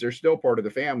them, because they're still part of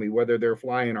the family, whether they're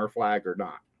flying our flag or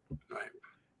not. Right.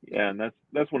 Yeah, and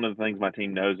that's one of the things my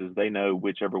team knows, is they know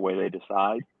whichever way they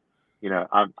decide,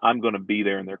 I'm going to be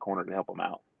there in their corner to help them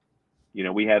out.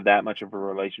 We have that much of a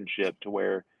relationship to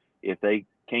where if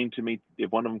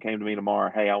one of them came to me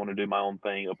tomorrow, hey, I want to do my own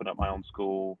thing, open up my own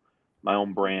school, my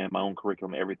own brand, my own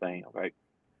curriculum, everything.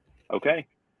 Okay.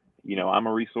 I'm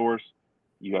a resource.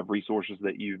 You have resources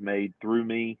that you've made through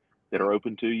me that are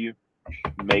open to you.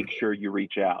 Make sure you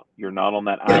reach out. You're not on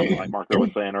that island, like Marco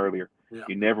was saying earlier. Yeah.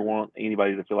 You never want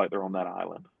anybody to feel like they're on that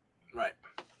island. Right.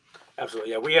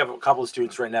 Absolutely. Yeah. We have a couple of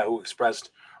students right now who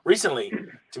expressed recently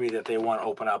to me that they want to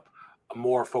open up a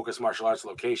more focused martial arts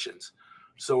locations.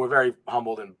 So we're very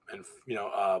humbled and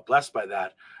blessed by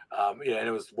that. And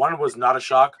it was, one was not a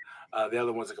shock. The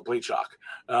other one's a complete shock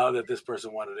that this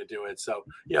person wanted to do it. So,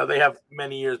 they have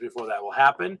many years before that will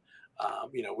happen.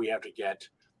 We have to get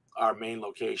our main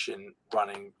location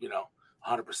running,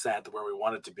 100% to where we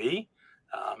want it to be.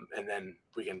 And then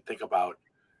we can think about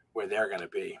where they're going to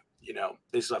be.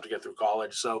 They still have to get through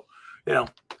college. So,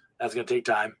 that's going to take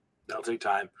time. That'll take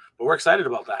time. But we're excited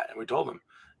about that. And we told them,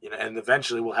 and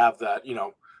eventually we'll have that,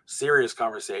 serious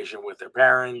conversation with their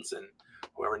parents and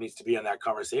whoever needs to be in that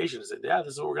conversation and say, yeah,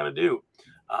 this is what we're going to do.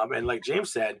 And like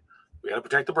James said, we got to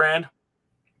protect the brand.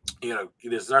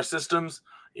 This is our systems.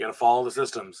 You got to follow the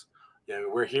systems.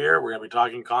 We're here. We're going to be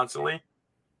talking constantly.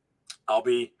 I'll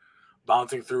be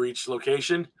bouncing through each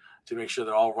location to make sure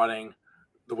they're all running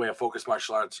the way a focused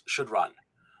martial arts should run.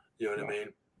 You know what I mean?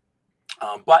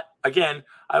 But again,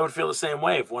 I would feel the same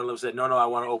way if one of them said, no, I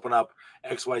want to open up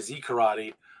XYZ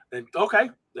karate. Then, okay.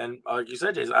 Then, like you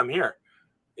said, Jason, I'm here.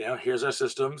 Here's our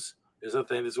systems. Here's the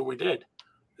thing. This is what we did.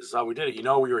 This is how we did it.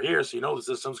 We were here. So you know the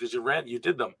systems because you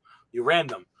did them. You ran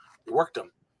them. You worked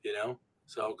them,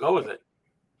 So go with it.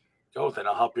 Go with it.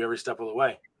 I'll help you every step of the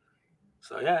way.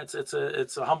 So yeah, it's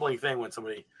a humbling thing when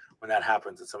that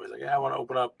happens and somebody's like, yeah, I want to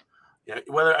open up.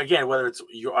 Whether it's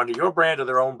under your brand or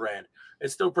their own brand,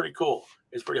 it's still pretty cool.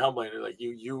 It's pretty humbling. Like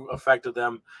you affected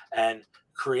them and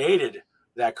created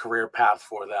that career path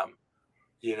for them,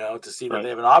 to see that they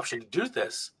have an option to do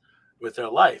this with their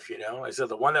life. I said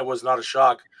the one that was not a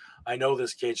shock. I know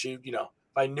this kid. She, if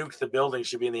I nuked the building,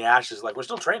 she'd be in the ashes. Like, we're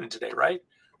still training today, right?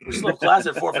 We still have class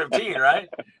at 4:15, right?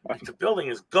 Like, the building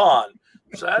is gone.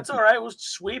 So that's all right. We'll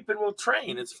sweep and we'll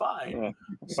train. It's fine.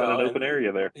 Find an open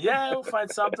area there. Yeah, we'll find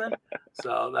something.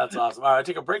 So that's awesome. All right,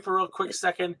 take a break for a real quick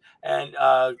second and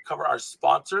cover our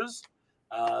sponsors.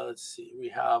 Let's see. We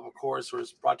have, of course, we're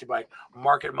brought to you by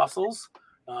Market Muscles,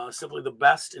 simply the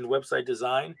best in website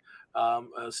design.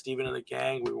 Steven and the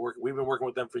gang, we've been working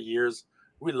with them for years.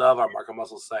 We love our Market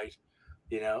Muscles site.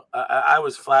 I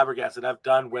was flabbergasted. I've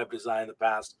done web design in the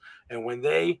past, and when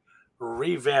they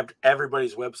revamped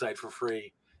everybody's website for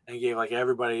free and gave like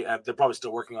everybody, they're probably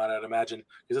still working on it, I'd imagine,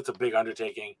 because it's a big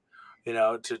undertaking,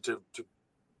 to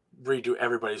redo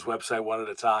everybody's website one at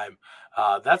a time.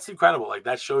 That's incredible. Like,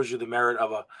 that shows you the merit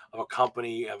of a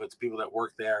company, of its people that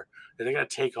work there, that they're going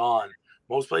to take on.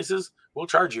 Most places will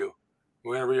charge you.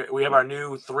 We have our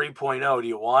new 3.0. Do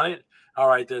you want it? All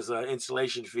right, there's an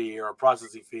installation fee or a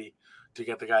processing fee to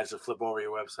get the guys to flip over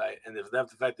your website. And if the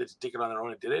fact that they took it on their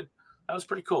own and did it, that was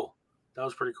pretty cool.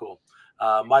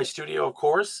 My Studio, of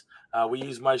course. We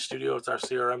use My Studio. It's our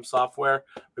CRM software.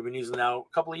 We've been using it now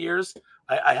a couple of years.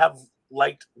 I have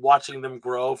liked watching them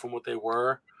grow from what they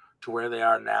were to where they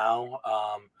are now.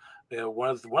 One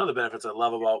of the benefits I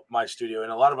love about My Studio,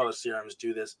 and a lot of other CRMs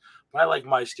do this, but I like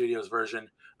My Studio's version.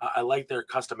 I like their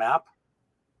custom app.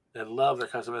 I love their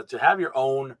custom app. To have your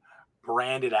own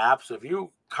branded app. So if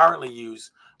you currently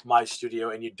use My Studio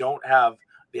and you don't have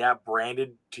the app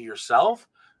branded to yourself,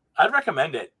 I'd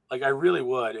recommend it. Like, I really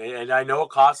would. And I know it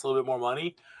costs a little bit more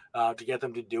money to get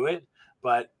them to do it.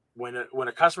 But when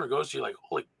a customer goes to you like,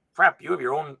 holy crap, you have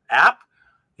your own app,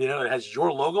 it has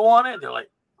your logo on it. They're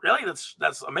like, really?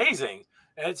 That's amazing.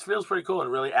 And it feels pretty cool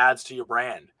and really adds to your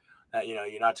brand.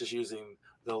 You're not just using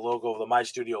the logo, the My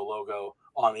Studio logo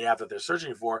on the app that they're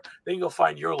searching for. They can go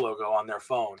find your logo on their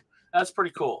phone. That's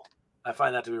pretty cool. I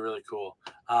find that to be really cool.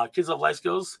 Kids Love Life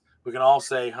Skills. We can all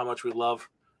say how much we love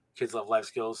Kids Love Life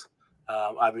Skills.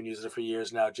 I've been using it for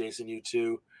years now. Jason, you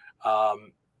too.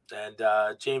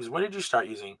 And James, when did you start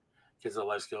using Kids Love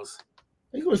Life Skills?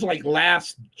 I think it was like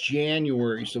last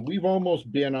January. So we've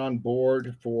almost been on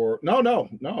board for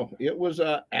no. It was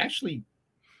actually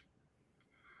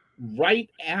right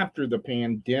after the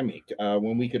pandemic,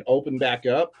 when we could open back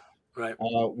up. Right.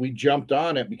 We jumped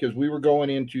on it because we were going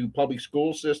into public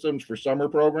school systems for summer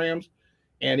programs,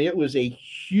 and it was a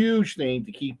huge thing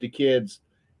to keep the kids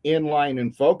in line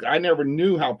and focused. I never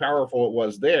knew how powerful it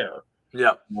was there.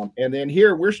 Yeah. And then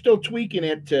here we're still tweaking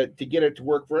it to get it to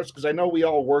work for us, because I know we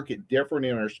all work it different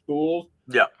in our schools.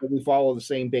 Yeah. But we follow the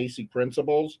same basic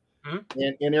principles. Mm-hmm.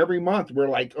 And every month we're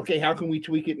like, okay, how can we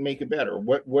tweak it and make it better?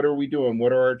 What are we doing?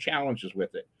 What are our challenges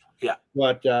with it? Yeah.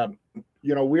 But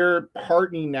we're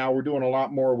partnering now. We're doing a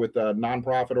lot more with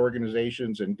nonprofit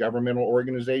organizations and governmental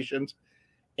organizations.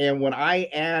 And when I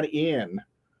add in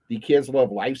the Kids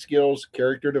Love Life Skills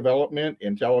character development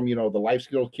and tell them, the life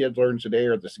skills kids learn today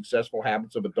are the successful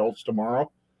habits of adults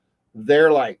tomorrow,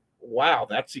 they're like, wow,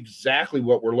 that's exactly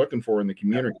what we're looking for in the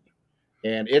community.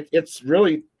 And it's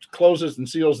really closes and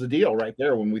seals the deal right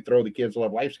there when we throw the Kids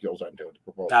Love Life Skills onto the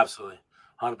proposal. Absolutely.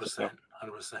 100%.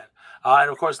 And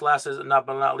of course, last is not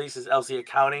but not least is LC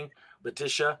Accounting.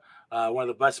 Letitia, one of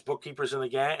the best bookkeepers in the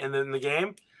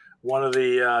game, one of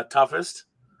the toughest.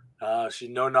 She's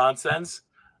no nonsense.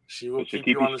 She will keep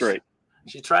you on straight.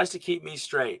 She tries to keep me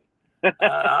straight. I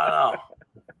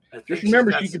don't know. Just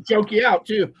remember, she can choke you out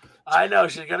too. I know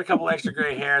she's got a couple extra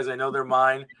gray hairs. I know they're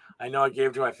mine. I know I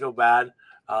gave to her. I feel bad,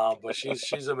 but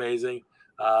she's amazing.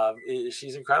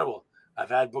 She's incredible. I've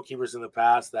had bookkeepers in the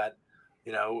past that,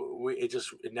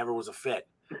 it never was a fit.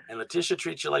 And Letitia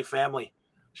treats you like family.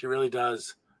 She really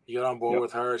does. You get on board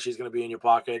with her. She's going to be in your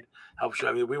pocket. Helps you.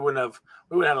 I mean, we wouldn't have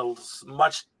a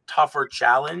much tougher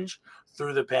challenge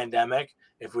through the pandemic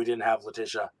if we didn't have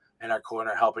Letitia in our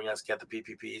corner helping us get the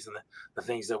PPPs and the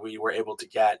things that we were able to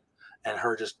get, and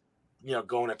her just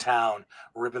going to town,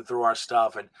 ripping through our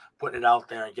stuff and putting it out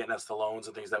there and getting us the loans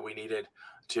and things that we needed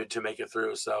to make it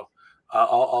through. So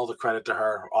all the credit to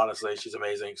her. Honestly, she's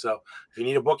amazing. So if you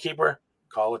need a bookkeeper,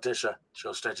 call Letitia.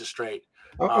 She'll stretch it straight.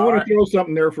 I want to throw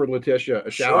something there for Letitia.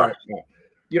 A shout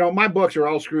out. My books are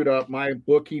all screwed up. My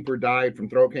bookkeeper died from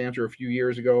throat cancer a few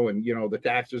years ago, and the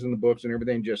taxes in the books and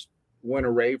everything just went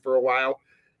array for a while.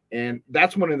 And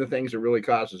that's one of the things that really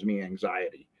causes me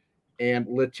anxiety. And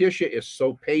Letitia is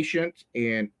so patient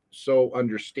and so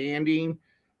understanding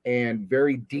and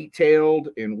very detailed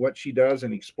in what she does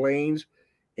and explains.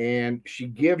 And she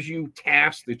gives you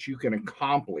tasks that you can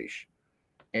accomplish.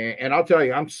 And I'll tell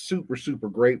you, I'm super, super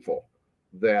grateful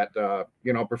that,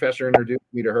 Professor introduced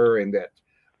me to her, and that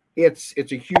it's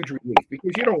a huge relief,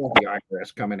 because you don't want the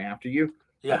IRS coming after you.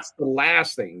 Yeah. That's the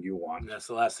last thing you want. That's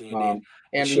the last thing you need.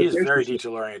 And she is very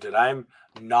detail oriented. I'm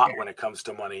not when it comes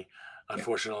to money,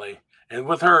 unfortunately. And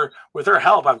with her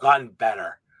help, I've gotten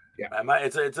better. Yeah.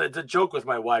 It's a joke with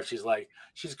my wife. She's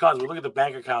constantly, we look at the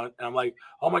bank account, and I'm like,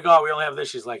 oh my God, we only have this.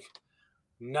 She's like,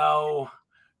 no,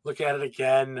 look at it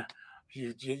again.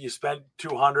 You spent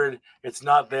 200. It's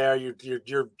not there.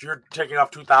 You're taking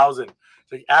off 2,000.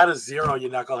 It's like, add a zero, you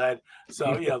knucklehead.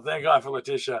 So thank God for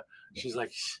Letitia. She's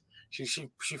like, she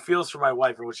feels for my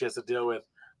wife and what she has to deal with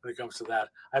when it comes to that.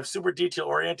 I'm super detail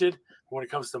oriented. When it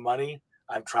comes to money,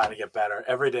 I'm trying to get better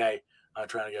every day. I'm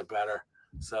trying to get better.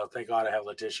 So thank God I have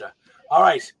Letitia. All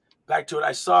right, back to it.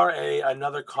 I saw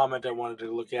another comment I wanted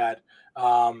to look at.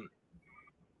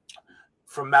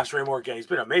 From Master Ray Morgan. He's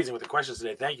been amazing with the questions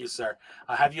today. Thank you, sir.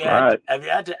 Have you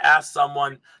had to ask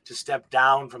someone to step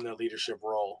down from their leadership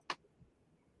role?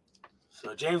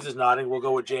 So James is nodding. We'll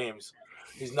go with James.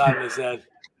 He's nodding his head.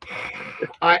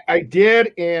 I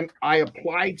did, and I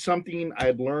applied something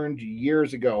I'd learned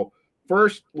years ago.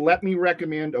 First, let me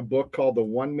recommend a book called The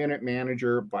 1 Minute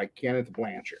Manager by Kenneth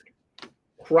Blanchard.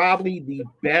 Probably the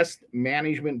best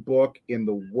management book in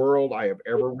the world I have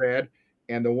ever read,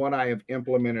 and the one I have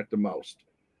implemented the most.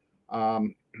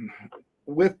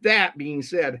 With that being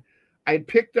said, I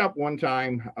picked up one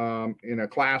time in a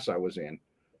class I was in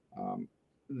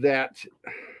that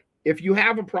if you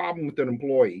have a problem with an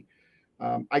employee,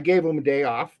 I gave them a day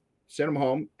off, sent them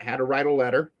home, had to write a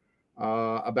letter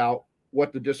about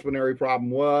what the disciplinary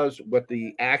problem was, what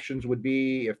the actions would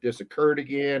be if this occurred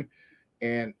again.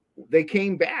 And they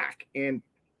came back, and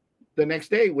the next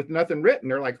day with nothing written,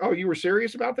 they're like, oh, you were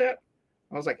serious about that?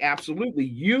 I was like, absolutely.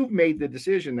 You've made the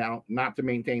decision now not to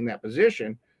maintain that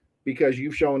position because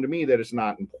you've shown to me that it's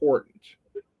not important.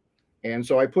 And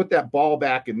so I put that ball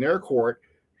back in their court,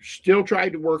 still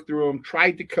tried to work through them,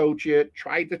 tried to coach it,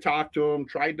 tried to talk to them,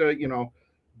 tried to,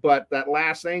 but that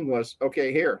last thing was,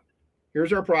 okay,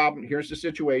 here's our problem. Here's the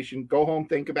situation. Go home,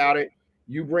 think about it.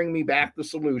 You bring me back the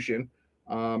solution.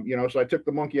 So I took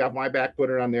the monkey off my back, put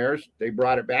it on theirs. They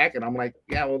brought it back, and I'm like,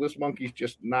 yeah, well, this monkey's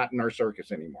just not in our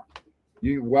circus anymore.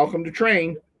 You're welcome to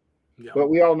train, but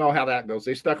we all know how that goes.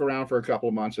 They stuck around for a couple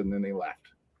of months, and then they left.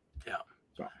 Yeah.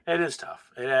 So it is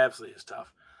tough. It absolutely is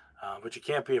tough. But you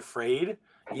can't be afraid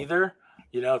either.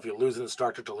 If you lose an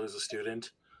instructor to lose a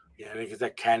student, because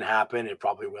that can happen. It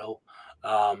probably will.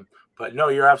 But no,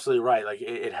 you're absolutely right. Like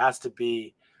it has to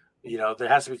be, there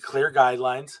has to be clear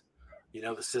guidelines.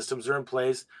 The systems are in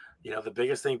place. The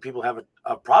biggest thing people have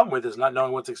a problem with is not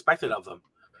knowing what's expected of them.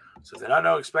 So if they're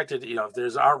not expected, if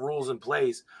there's aren't rules in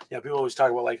place, people always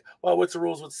talk about like, well, what's the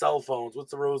rules with cell phones?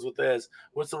 What's the rules with this?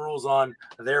 What's the rules on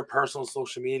their personal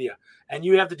social media? And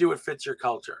you have to do what fits your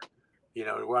culture.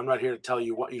 I'm not here to tell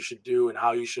you what you should do and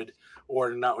how you should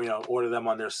order them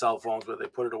on their cell phones, where they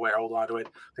put it away, hold on to it,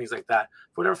 things like that.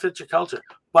 Whatever fits your culture,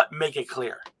 but make it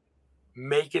clear.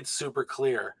 Make it super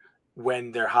clear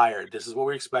when they're hired. This is what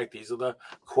we expect. These are the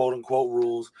quote unquote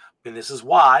rules. And this is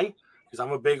why, because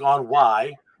I'm a big on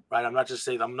why, right? I'm not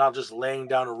just laying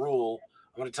down a rule.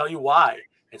 I'm going to tell you why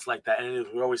it's like that. And as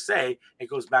we always say, it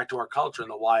goes back to our culture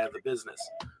and the why of the business,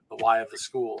 the why of the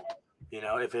school.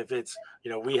 If it's,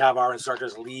 we have our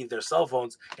instructors leave their cell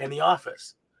phones in the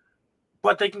office,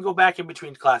 but they can go back in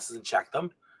between classes and check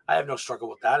them. I have no struggle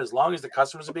with that. As long as the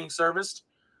customers are being serviced,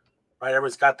 right?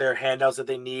 Everybody's got their handouts that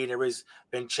they need. Everybody's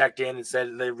been checked in and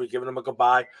said they've given them a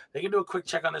goodbye. They can do a quick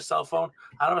check on their cell phone.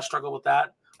 I don't have a struggle with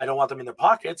that. I don't want them in their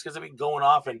pockets because they'll be going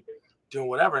off and doing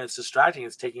whatever, and it's distracting.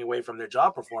 It's taking away from their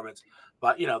job performance.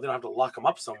 But they don't have to lock them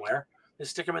up somewhere. They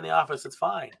stick them in the office. It's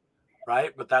fine,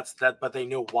 right? But that's that. But they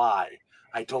know why.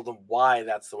 I told them why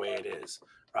that's the way it is,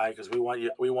 right? Because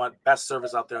we want best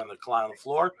service out there on the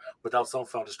floor without cell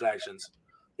phone distractions.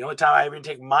 The only time I even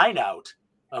take mine out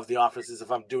of the office is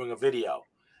if I'm doing a video.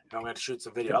 And I'm going to shoot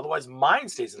some video. Otherwise, mine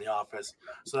stays in the office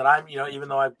so that I'm, even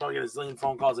though I probably get a zillion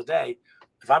phone calls a day,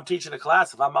 if I'm teaching a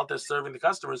class, if I'm out there serving the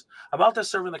customers, I'm out there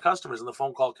serving the customers, and the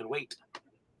phone call can wait.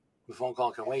 The phone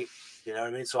call can wait. You know what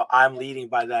I mean? So I'm leading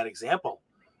by that example.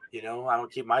 You know, I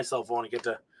don't keep my cell phone and get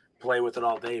to play with it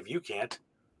all day if you can't.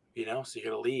 You know, so you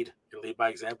got to lead. You lead by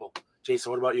example.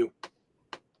 Jason, what about you?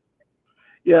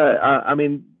 Yeah, I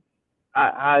mean,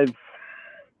 I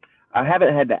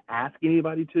haven't had to ask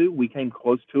anybody to. We came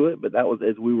close to it, but that was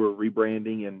as we were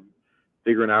rebranding and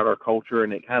figuring out our culture,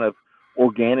 and it kind of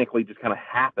organically just kind of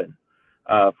happened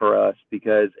for us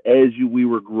because we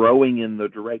were growing in the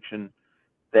direction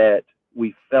that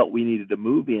we felt we needed to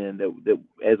move in, that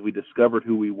as we discovered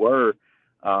who we were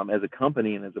as a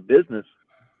company and as a business,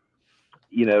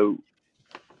 you know,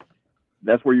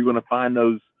 that's where you're going to find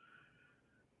those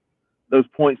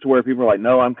points to where people are like,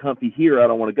 no, I'm comfy here, I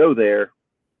don't want to go there.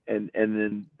 And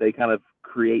then they kind of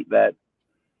create that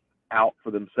out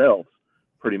for themselves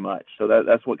pretty much. So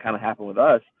that's what kind of happened with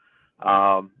us.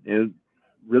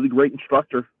 Really great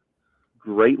instructor,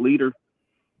 great leader,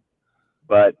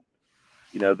 but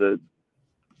you know,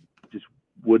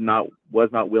 was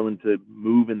not willing to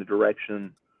move in the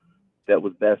direction that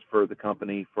was best for the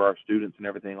company, for our students and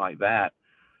everything like that.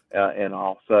 And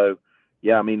also,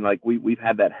 yeah, I mean, like we've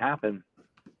had that happen.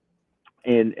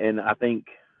 And I think,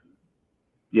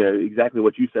 you know, exactly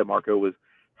what you said, Marco, was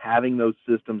having those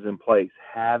systems in place,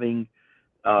 having,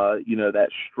 you know, that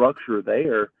structure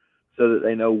there so that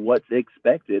they know what's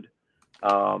expected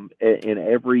in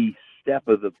every step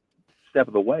of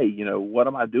the way. You know, what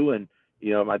am I doing?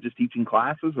 You know, am I just teaching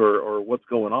classes or what's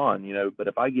going on? You know, but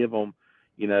if I give them,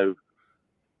 you know,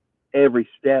 every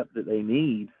step that they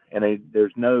need, and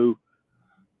there's no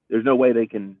way they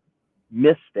can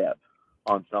misstep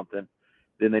on something,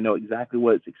 then they know exactly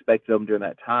what's expected of them during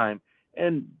that time,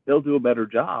 and they'll do a better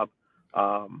job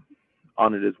on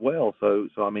it as well. So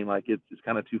I mean, like it's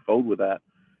kind of twofold with that.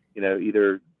 You know,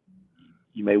 either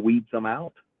you may weed some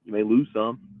out, you may lose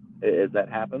some as that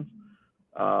happens,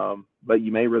 but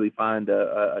you may really find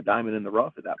a diamond in the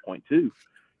rough at that point too.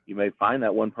 You may find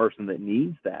that one person that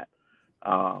needs that.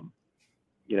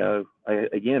 You know,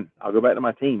 again, I'll go back to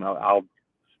my team. I'll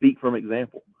speak from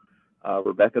example.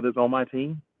 Rebecca, that's on my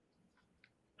team,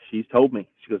 she's told me,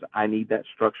 she goes, I need that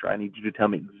structure. I need you to tell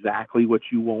me exactly what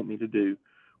you want me to do,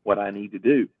 what I need to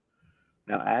do.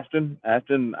 Now, Ashton,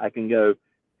 I can go,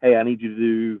 hey, I need you to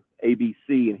do A, B,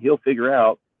 C, and he'll figure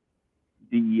out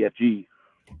D, E, F, G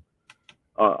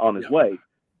on his way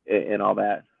and all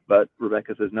that. But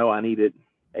Rebecca says, no, I need it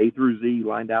A through Z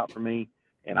lined out for me,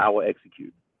 and I will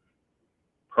execute.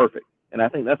 Perfect. And I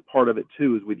think that's part of it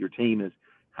too, is with your team, is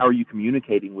how are you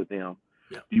communicating with them?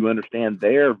 Yeah. Do you understand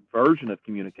their version of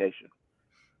communication?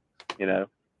 You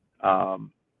know,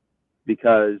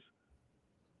 because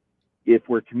if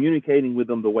we're communicating with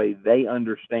them the way they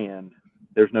understand,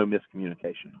 there's no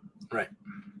miscommunication. Right.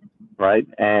 Right.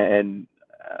 And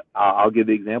I'll give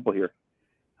the example here.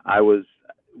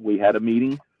 We had a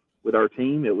meeting with our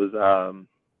team. It was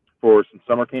for some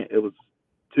summer camp. It was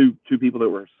two people that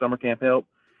were summer camp help,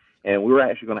 and we were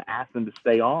actually going to ask them to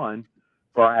stay on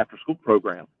for our after school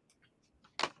program.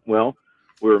 Well,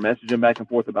 we were messaging back and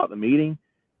forth about the meeting,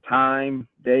 time,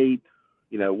 date,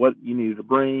 you know, what you needed to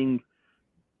bring.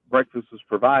 Breakfast was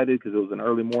provided because it was an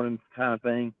early morning kind of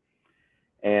thing.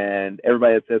 And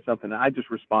everybody had said something. I just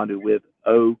responded with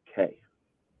okay.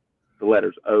 The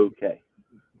letters okay.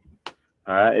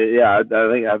 All right. Yeah, I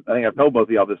think I've told both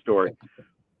of y'all this story.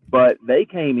 But they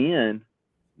came in,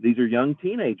 these are young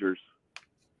teenagers.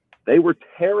 They were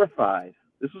terrified.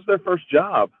 This was their first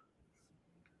job.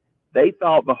 They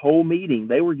thought the whole meeting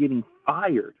they were getting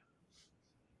fired.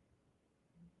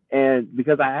 And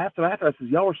because I asked them after, I said,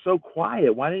 y'all were so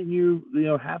quiet. Why didn't you,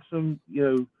 have some,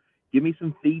 give me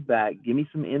some feedback, give me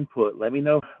some input. Let me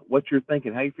know what you're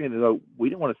thinking, how you're feeling. They go, we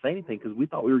didn't want to say anything because we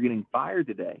thought we were getting fired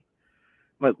today.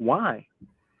 I'm like, why?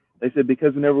 They said,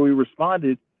 because whenever we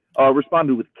responded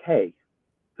with K.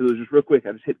 So it was just real quick.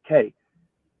 I just hit K.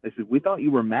 They said, we thought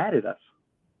you were mad at us.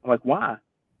 I'm like, why?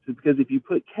 Said, because if you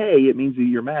put K, it means that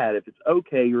you're mad. If it's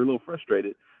okay, you're a little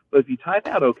frustrated. But if you type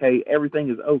out okay, everything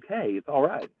is okay. It's all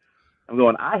right. I'm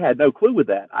going, I had no clue with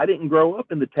that. I didn't grow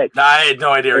up in the tech. No, I had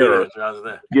no idea either.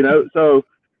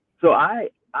 So I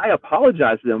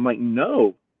apologized to them. I'm like,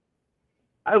 no,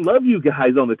 I love you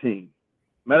guys on the team.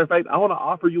 Matter of fact, I want to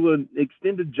offer you an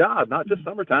extended job, not just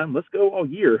summertime. Let's go all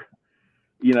year.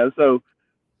 So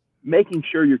making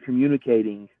sure you're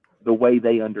communicating the way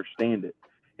they understand it.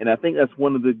 And I think that's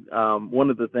one of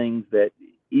the things that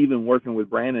even working with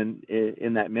Brandon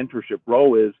in that mentorship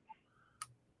role is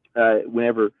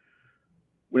whenever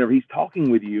he's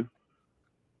talking with you,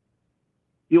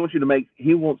 he wants to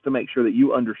make sure that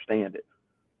you understand it.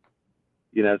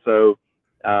 So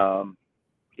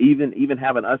even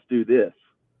having us do this,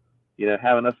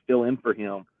 having us fill in for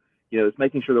him, it's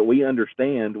making sure that we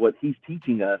understand what he's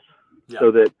teaching us Yeah.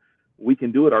 so that we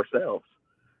can do it ourselves,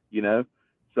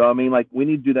 So, I mean, like, we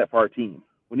need to do that for our team.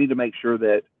 We need to make sure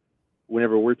that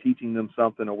whenever we're teaching them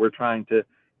something or we're trying to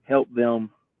help them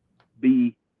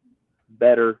be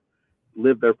better,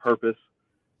 live their purpose,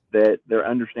 that they're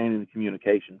understanding the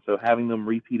communication. So having them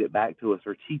repeat it back to us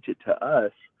or teach it to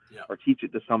us or teach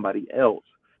it to somebody else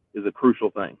is a crucial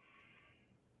thing.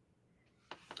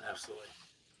 Absolutely.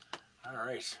 All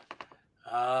right.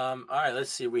 All right, let's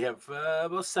see. We have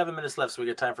about 7 minutes left, so we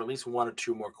got time for at least one or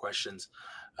two more questions.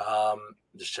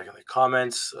 Just checking the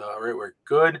comments. All right, we're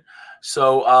good.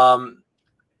 So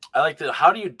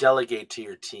how do you delegate to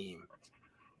your team?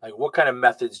 Like, what kind of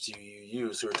methods do you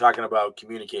use? So we're talking about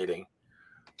communicating.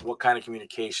 What kind of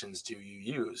communications do you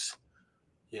use?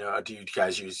 Do you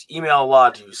guys use email a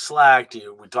lot? Do you use Slack?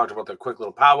 We talked about the quick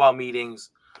little powwow meetings.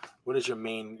 What is your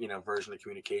main, version of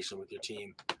communication with your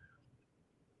team?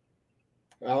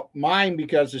 Well, mine,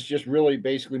 because it's just really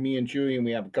basically me and Chewy, and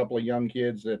we have a couple of young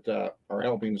kids that are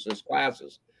helping us as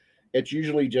classes. It's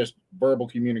usually just verbal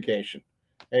communication.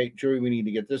 Hey, Chewy, we need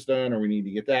to get this done, or we need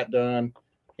to get that done,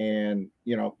 and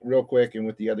real quick, and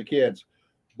with the other kids.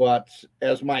 But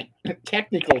as my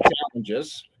technical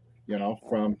challenges,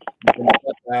 from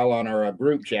on our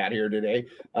group chat here today,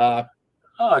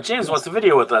 James wants a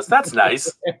video with us. That's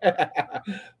nice.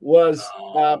 was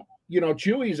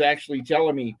Chewy's actually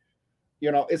telling me,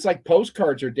 it's like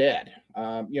postcards are dead.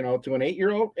 To an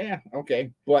 8-year-old,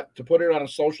 okay, but to put it on a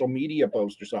social media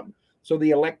post or something. So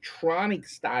the electronic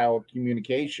style of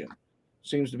communication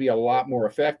seems to be a lot more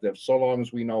effective, so long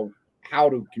as we know how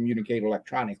to communicate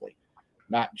electronically,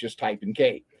 not just type in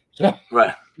K. So,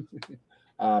 right.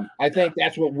 I think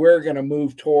that's what we're going to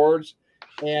move towards,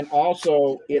 and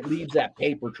also it leaves that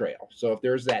paper trail. So if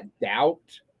there's that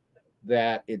doubt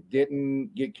that it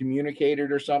didn't get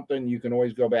communicated or something, you can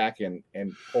always go back and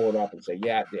pull it up and say,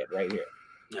 yeah, it did right here.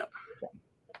 Yeah.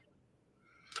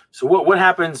 So what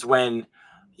happens when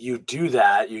you do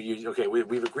that? Okay,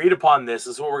 we've agreed upon this.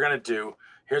 This is what we're going to do.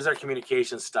 Here's our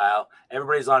communication style.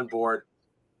 Everybody's on board.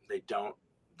 They don't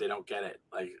get it.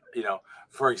 Like,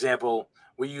 for example,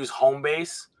 we use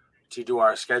Homebase to do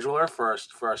our scheduler for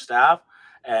our staff.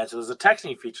 And so there's a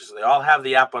texting feature. So they all have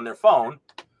the app on their phone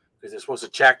because they're supposed to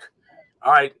check.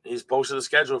 All right, he's posted the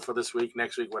schedule for this week,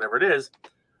 next week, whatever it is.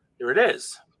 Here it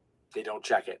is. They don't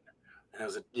check it. And it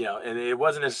was, and it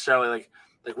wasn't necessarily like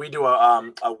we do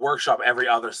a workshop every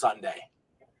other Sunday,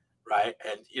 right?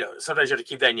 And sometimes you have to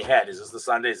keep that in your head. Is this the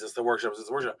Sunday? Is this the workshop? Is this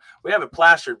the workshop? We have it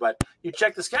plastered, but you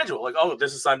check the schedule. Like, oh,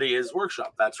 this is Sunday is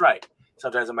workshop. That's right.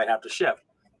 Sometimes I might have to shift.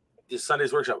 This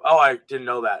Sunday's workshop. Oh, I didn't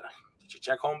know that. Did you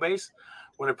check Homebase?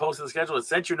 When it posted the schedule, it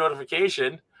sent you a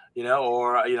notification.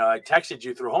 Or I texted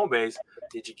you through Homebase.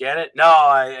 Did you get it? No,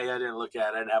 I didn't look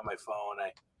at it. I didn't have my phone.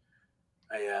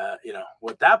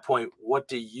 At that point, what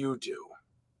do you do?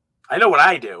 I know what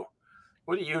I do.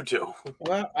 What do you do?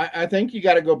 Well, I think you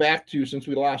got to go back to, since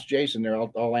we lost Jason there,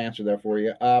 I'll answer that for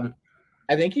you.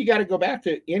 I think you got to go back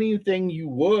to anything you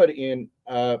would in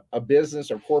a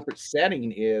business or corporate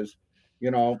setting is,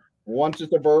 once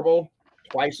it's a verbal,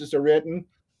 twice it's a written,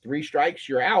 3 strikes,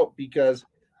 you're out, because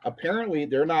apparently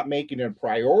they're not making it a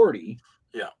priority.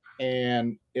 Yeah.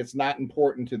 And it's not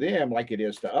important to them like it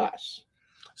is to us.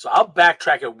 So I'll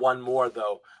backtrack it one more,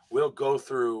 though. We'll go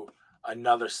through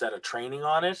another set of training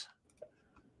on it.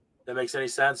 That makes any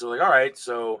sense? So all right,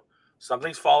 so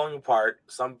something's falling apart.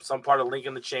 Some part of link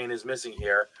in the chain is missing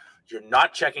here. You're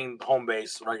not checking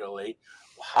Homebase regularly.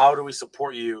 How do we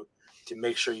support you to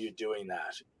make sure you're doing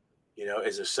that?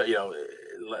 Is there,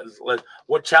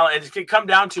 what challenge it can come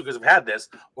down to, because I've had this,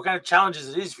 what kind of challenges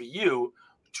it is for you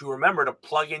to remember to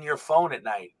plug in your phone at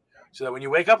night so that when you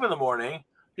wake up in the morning,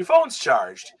 your phone's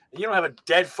charged and you don't have a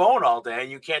dead phone all day and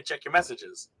you can't check your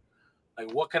messages.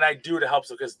 Like, what can I do to help?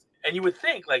 And you would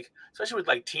think, especially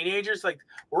with teenagers,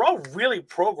 we're all really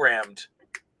programmed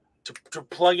to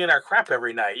plug in our crap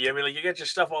every night. You get your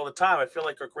stuff all the time. I feel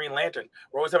like a Green Lantern.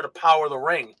 We're always having to power the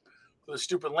ring with a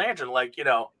stupid lantern.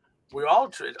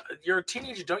 You're a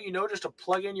teenager, don't you know just to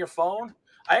plug in your phone?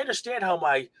 I understand how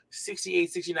my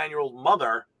 68, 69-year-old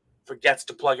mother forgets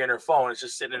to plug in her phone. It's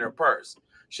just sitting in her purse.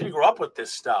 She didn't grow up with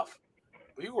this stuff.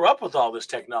 But you grew up with all this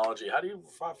technology. How do you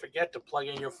forget to plug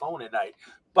in your phone at night?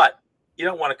 But you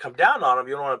don't want to come down on them.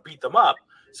 You don't want to beat them up.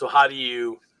 So how do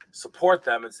you support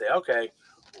them and say, okay,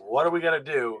 what are we going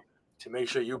to do to make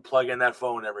sure you plug in that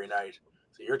phone every night?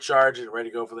 So you're charged and ready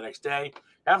to go for the next day.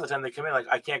 Half the time they come in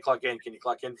I can't clock in. Can you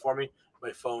clock in for me?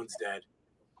 My phone's dead.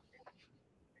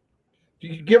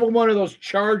 You give them one of those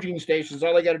charging stations.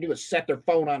 All they got to do is set their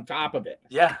phone on top of it.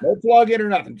 Yeah. No plug in or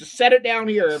nothing. Just set it down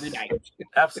here every night.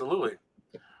 Absolutely.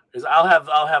 Because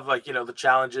I'll have like the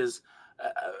challenges,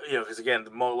 because again,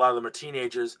 a lot of them are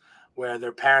teenagers where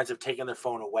their parents have taken their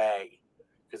phone away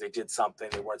because they did something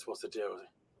they weren't supposed to do.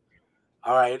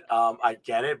 All right, I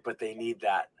get it, but they need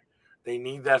that. They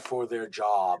need that for their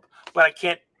job. But I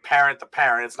can't parent the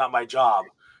parent. It's not my job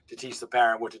to teach the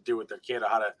parent what to do with their kid or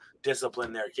how to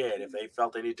discipline their kid. If they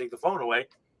felt they need to take the phone away,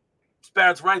 this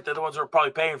parent's right. They're the ones who are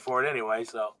probably paying for it anyway.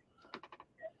 So.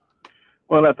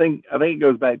 Well, I think it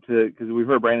goes back to, because we've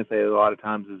heard Brandon say it a lot of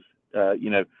times, is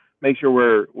make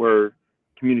sure we're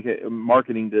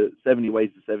marketing to 70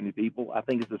 ways to 70 people. I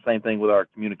think it's the same thing with our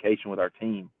communication with our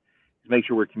team. Is make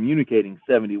sure we're communicating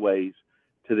 70 ways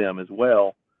to them as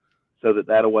well, so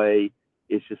that way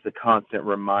it's just a constant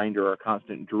reminder or a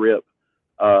constant drip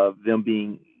of them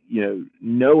being,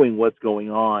 knowing what's going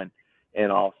on.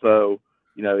 And also,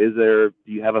 do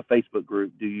you have a Facebook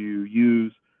group? Do you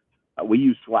use, we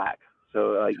use Slack.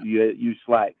 So you use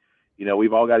Slack.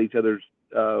 We've all got each other's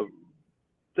cell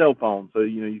phones. So,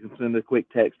 you can send a quick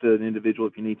text to an individual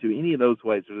if you need to. Any of those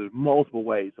ways. So there's multiple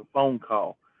ways. A phone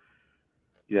call,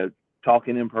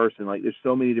 talking in person. Like, there's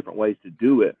so many different ways to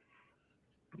do it.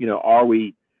 Are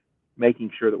we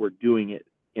making sure that we're doing it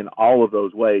in all of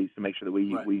those ways to make sure that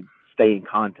we stay in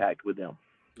contact with them?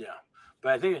 Yeah.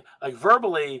 But I think, like,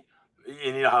 verbally,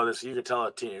 and you know how this, you could tell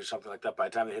a teenager something like that by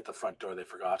the time they hit the front door, they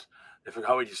forgot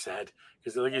what you said,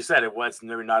 because like you said, it was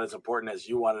maybe not as important as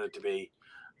you wanted it to be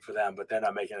for them, but they're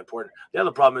not making it important. The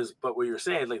other problem is, but what you're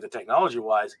saying, like the technology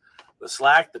wise, the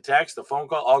Slack, the text, the phone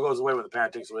call, all goes away when the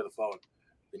parent takes away the phone.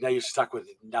 And now you're stuck with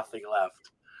nothing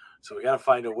left. So we got to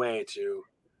find a way to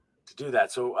do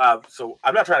that. So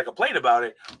I'm not trying to complain about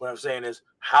it. What I'm saying is,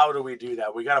 how do we do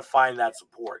that? We got to find that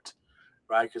support,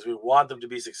 right? Because we want them to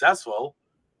be successful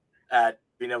at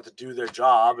being able to do their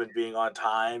job and being on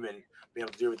time and being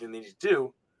able to do everything they need to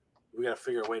do. We got to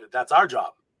figure a way that's our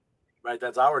job, right?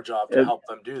 That's our job to help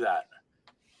them do that.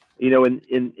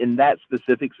 In that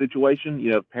specific situation,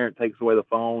 if a parent takes away the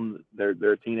phone, they're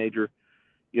a teenager,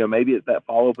 maybe it's that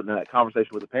follow-up and then that conversation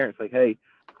with the parents, like, hey,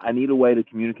 I need a way to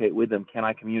communicate with them. Can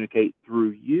I communicate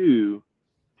through you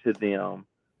to them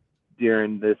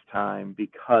during this time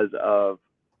because of,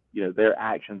 their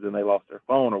actions and they lost their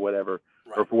phone or whatever,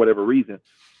 right, or for whatever reason?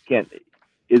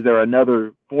 Is there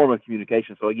another form of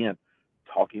communication? So again,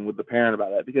 talking with the parent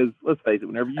about that, because let's face it,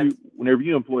 whenever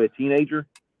you employ a teenager,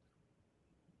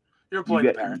 you're employing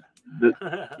the parent. The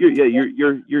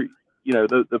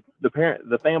parent,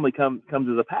 the family comes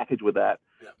as a package with that.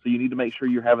 Yeah. So you need to make sure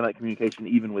you're having that communication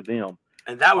even with them.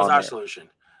 And that was our solution.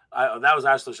 That was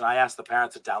our solution. I asked the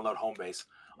parents to download Homebase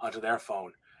onto their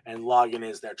phone and log in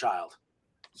as their child.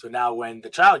 So now when the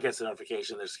child gets a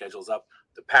notification, their schedule's up,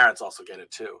 the parents also get it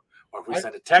too. Or if we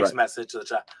send a text message to the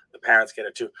child, the parents get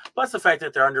it too. Plus the fact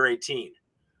that they're under 18,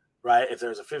 right? If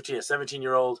there's a 15 or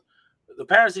 17-year-old, the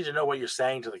parents need to know what you're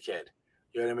saying to the kid.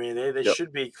 You know what I mean? They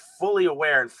should be fully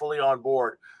aware and fully on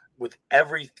board with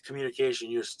every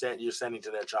communication you're sending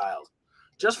to their child.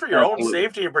 Just for your own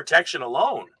safety and protection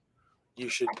alone, you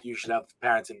should have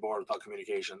parents on board with all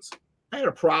communications. I had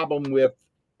a problem with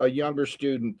a younger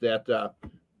student that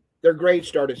their grades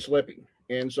started slipping.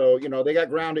 And so, they got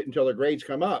grounded until their grades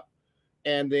come up.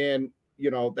 And then,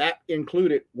 that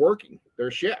included working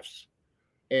their shifts.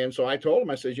 And so I told him,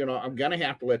 I said, I'm going to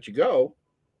have to let you go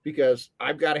because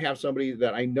I've got to have somebody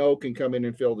that I know can come in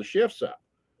and fill the shifts up.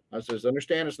 I says,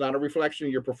 understand, it's not a reflection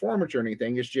of your performance or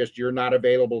anything. It's just you're not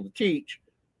available to teach.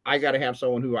 I got to have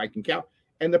someone who I can count.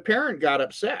 And the parent got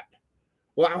upset.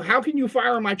 Well, how can you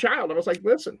fire my child? I was like,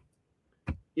 listen,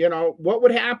 what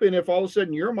would happen if all of a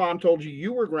sudden your mom told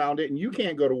you were grounded and you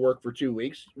can't go to work for 2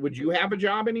 weeks? Would you have a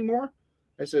job anymore?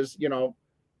 I says,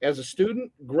 as a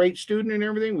student, great student and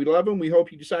everything, we love him. We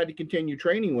hope you decide to continue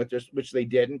training with us, which they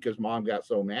didn't because mom got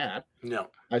so mad.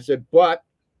 No. I said, but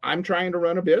I'm trying to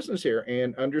run a business here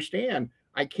and understand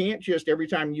I can't just every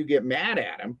time you get mad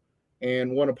at him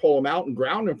and want to pull him out and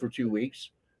ground him for 2 weeks,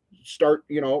 start,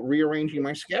 rearranging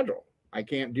my schedule. I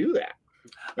can't do that.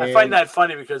 I find that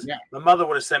funny because my mother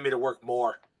would have sent me to work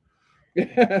more. No,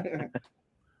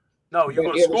 you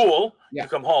go to school, you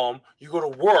come home, you go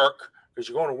to work because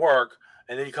you're going to work,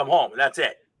 and then you come home, and that's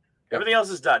it. Everything else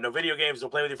is done. No video games, no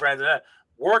play with your friends.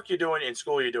 Work you're doing, in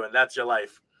school you're doing. That's your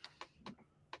life.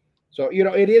 So,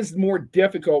 it is more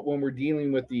difficult when we're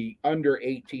dealing with the under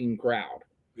 18 crowd.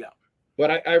 Yeah.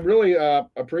 But I really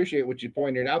appreciate what you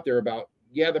pointed out there about,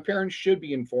 the parents should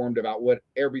be informed about what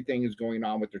everything is going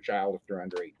on with their child if they're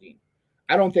under 18.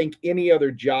 I don't think any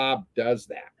other job does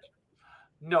that.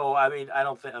 No, I mean,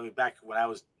 back when I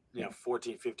was,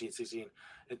 14, 15, 16,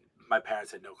 my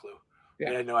parents had no clue.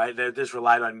 Yeah. They just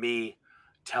relied on me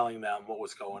telling them what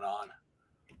was going on.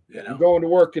 You I'm know, going to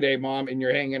work today, Mom, and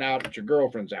you're hanging out at your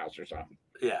girlfriend's house or something.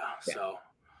 yeah. So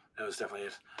that was definitely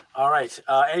it. All right.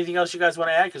 Anything else you guys want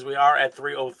to add? Because we are at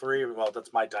 3:03. Well,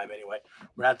 that's my time anyway.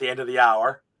 We're at the end of the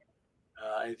hour.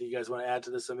 Anything you guys want to add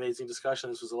to this amazing discussion?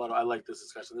 This was a lot of. I like this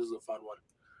discussion. This is a fun one.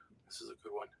 This is a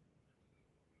good one.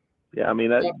 Yeah, I mean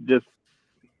that just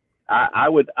I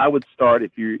would start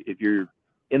if you're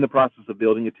in the process of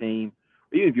building a team,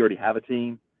 or even if you already have a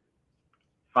team,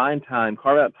 carve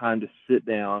out time to sit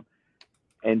down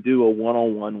and do a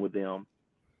one-on-one with them.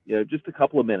 You know, just a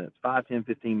couple of minutes, 5, 10,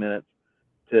 15 minutes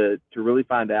to really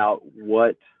find out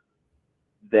what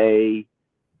they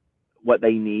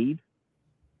need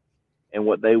and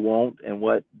what they want and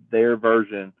what their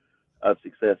version of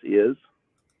success is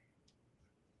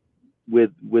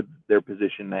with their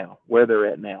position now, where they're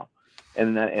at now,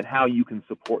 and how you can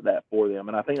support that for them.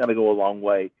 And I think that'll go a long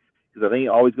way, because I think it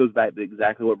always goes back to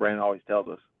exactly what Brandon always tells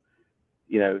us.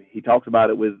 You know, he talks about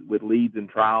it with leads and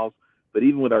trials, but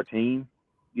even with our team,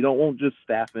 you don't want just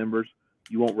staff members,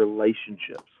 you want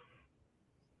relationships.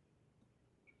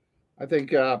 I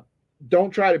think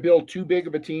don't try to build too big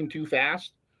of a team too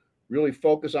fast. Really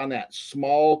focus on that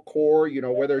small core, you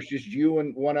know, whether it's just you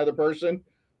and one other person,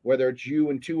 whether it's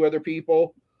you and 2 other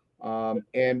people,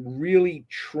 and really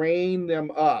train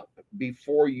them up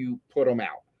before you put them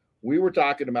out. We were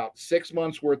talking about 6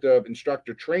 months worth of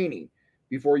instructor training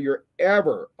before you're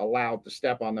ever allowed to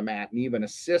step on the mat and even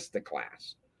assist the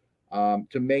class,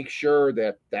 to make sure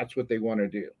that that's what they want to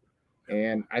do.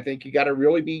 And I think you got to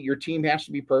really your team has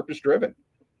to be purpose driven.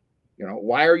 You know,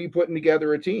 why are you putting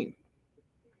together a team?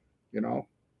 You know,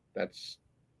 that's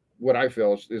what I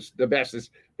feel is the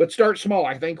best but start small.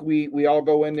 I think we all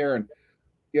go in there and,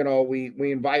 you know, we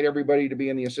invite everybody to be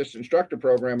in the assistant instructor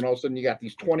program, and all of a sudden you got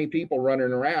these 20 people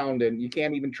running around and you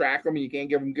can't even track them and you can't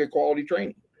give them good quality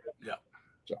training. Yeah.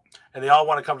 So, and they all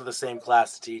want to come to the same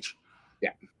class to teach.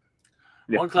 Yeah.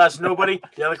 One class, nobody,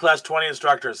 the other class, 20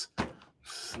 instructors.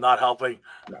 It's not helping.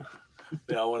 No.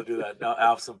 They all want to do that. No,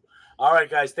 awesome. All right,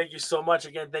 guys. Thank you so much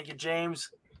again. Thank you, James.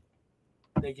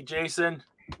 Thank you, Jason.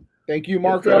 Thank you,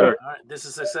 Marco. Yes, all right. This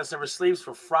is Success Never Sleeps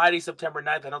for Friday, September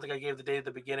 9th. I don't think I gave the date at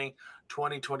the beginning,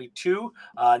 2022.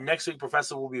 Next week,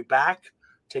 Professor will be back,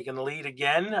 taking the lead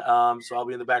again. So I'll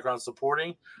be in the background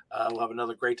supporting. We'll have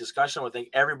another great discussion. I want to thank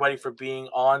everybody for being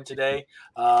on today.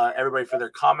 Everybody for their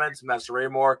comments. Master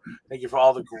Raymore, thank you for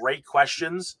all the great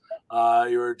questions.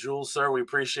 You're a jewel, sir. We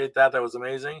appreciate that. That was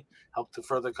amazing. Helped to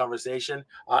further the conversation.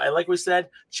 And like we said,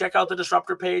 check out the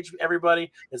Disruptor page,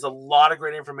 everybody. There's a lot of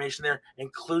great information there,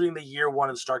 including the year 1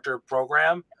 instructor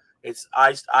program.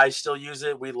 I still use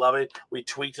it. We love it. We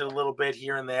tweaked it a little bit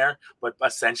here and there, but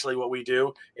essentially what we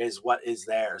do is what is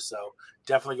there. So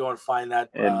definitely go and find that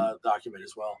document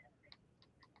as well.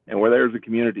 And where there's a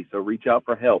community, so reach out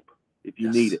for help if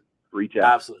you need it. Reach out.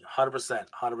 Absolutely,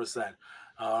 100%.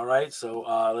 All right, so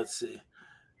let's see.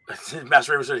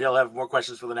 Master Raymond said he'll have more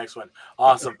questions for the next one.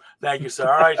 Awesome. Thank you,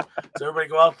 sir. All right, so everybody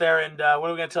go out there and what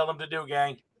are we going to tell them to do,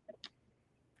 gang?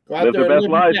 Go out there and live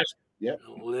your best life.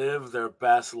 Live their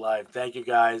best life. Thank you,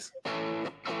 guys.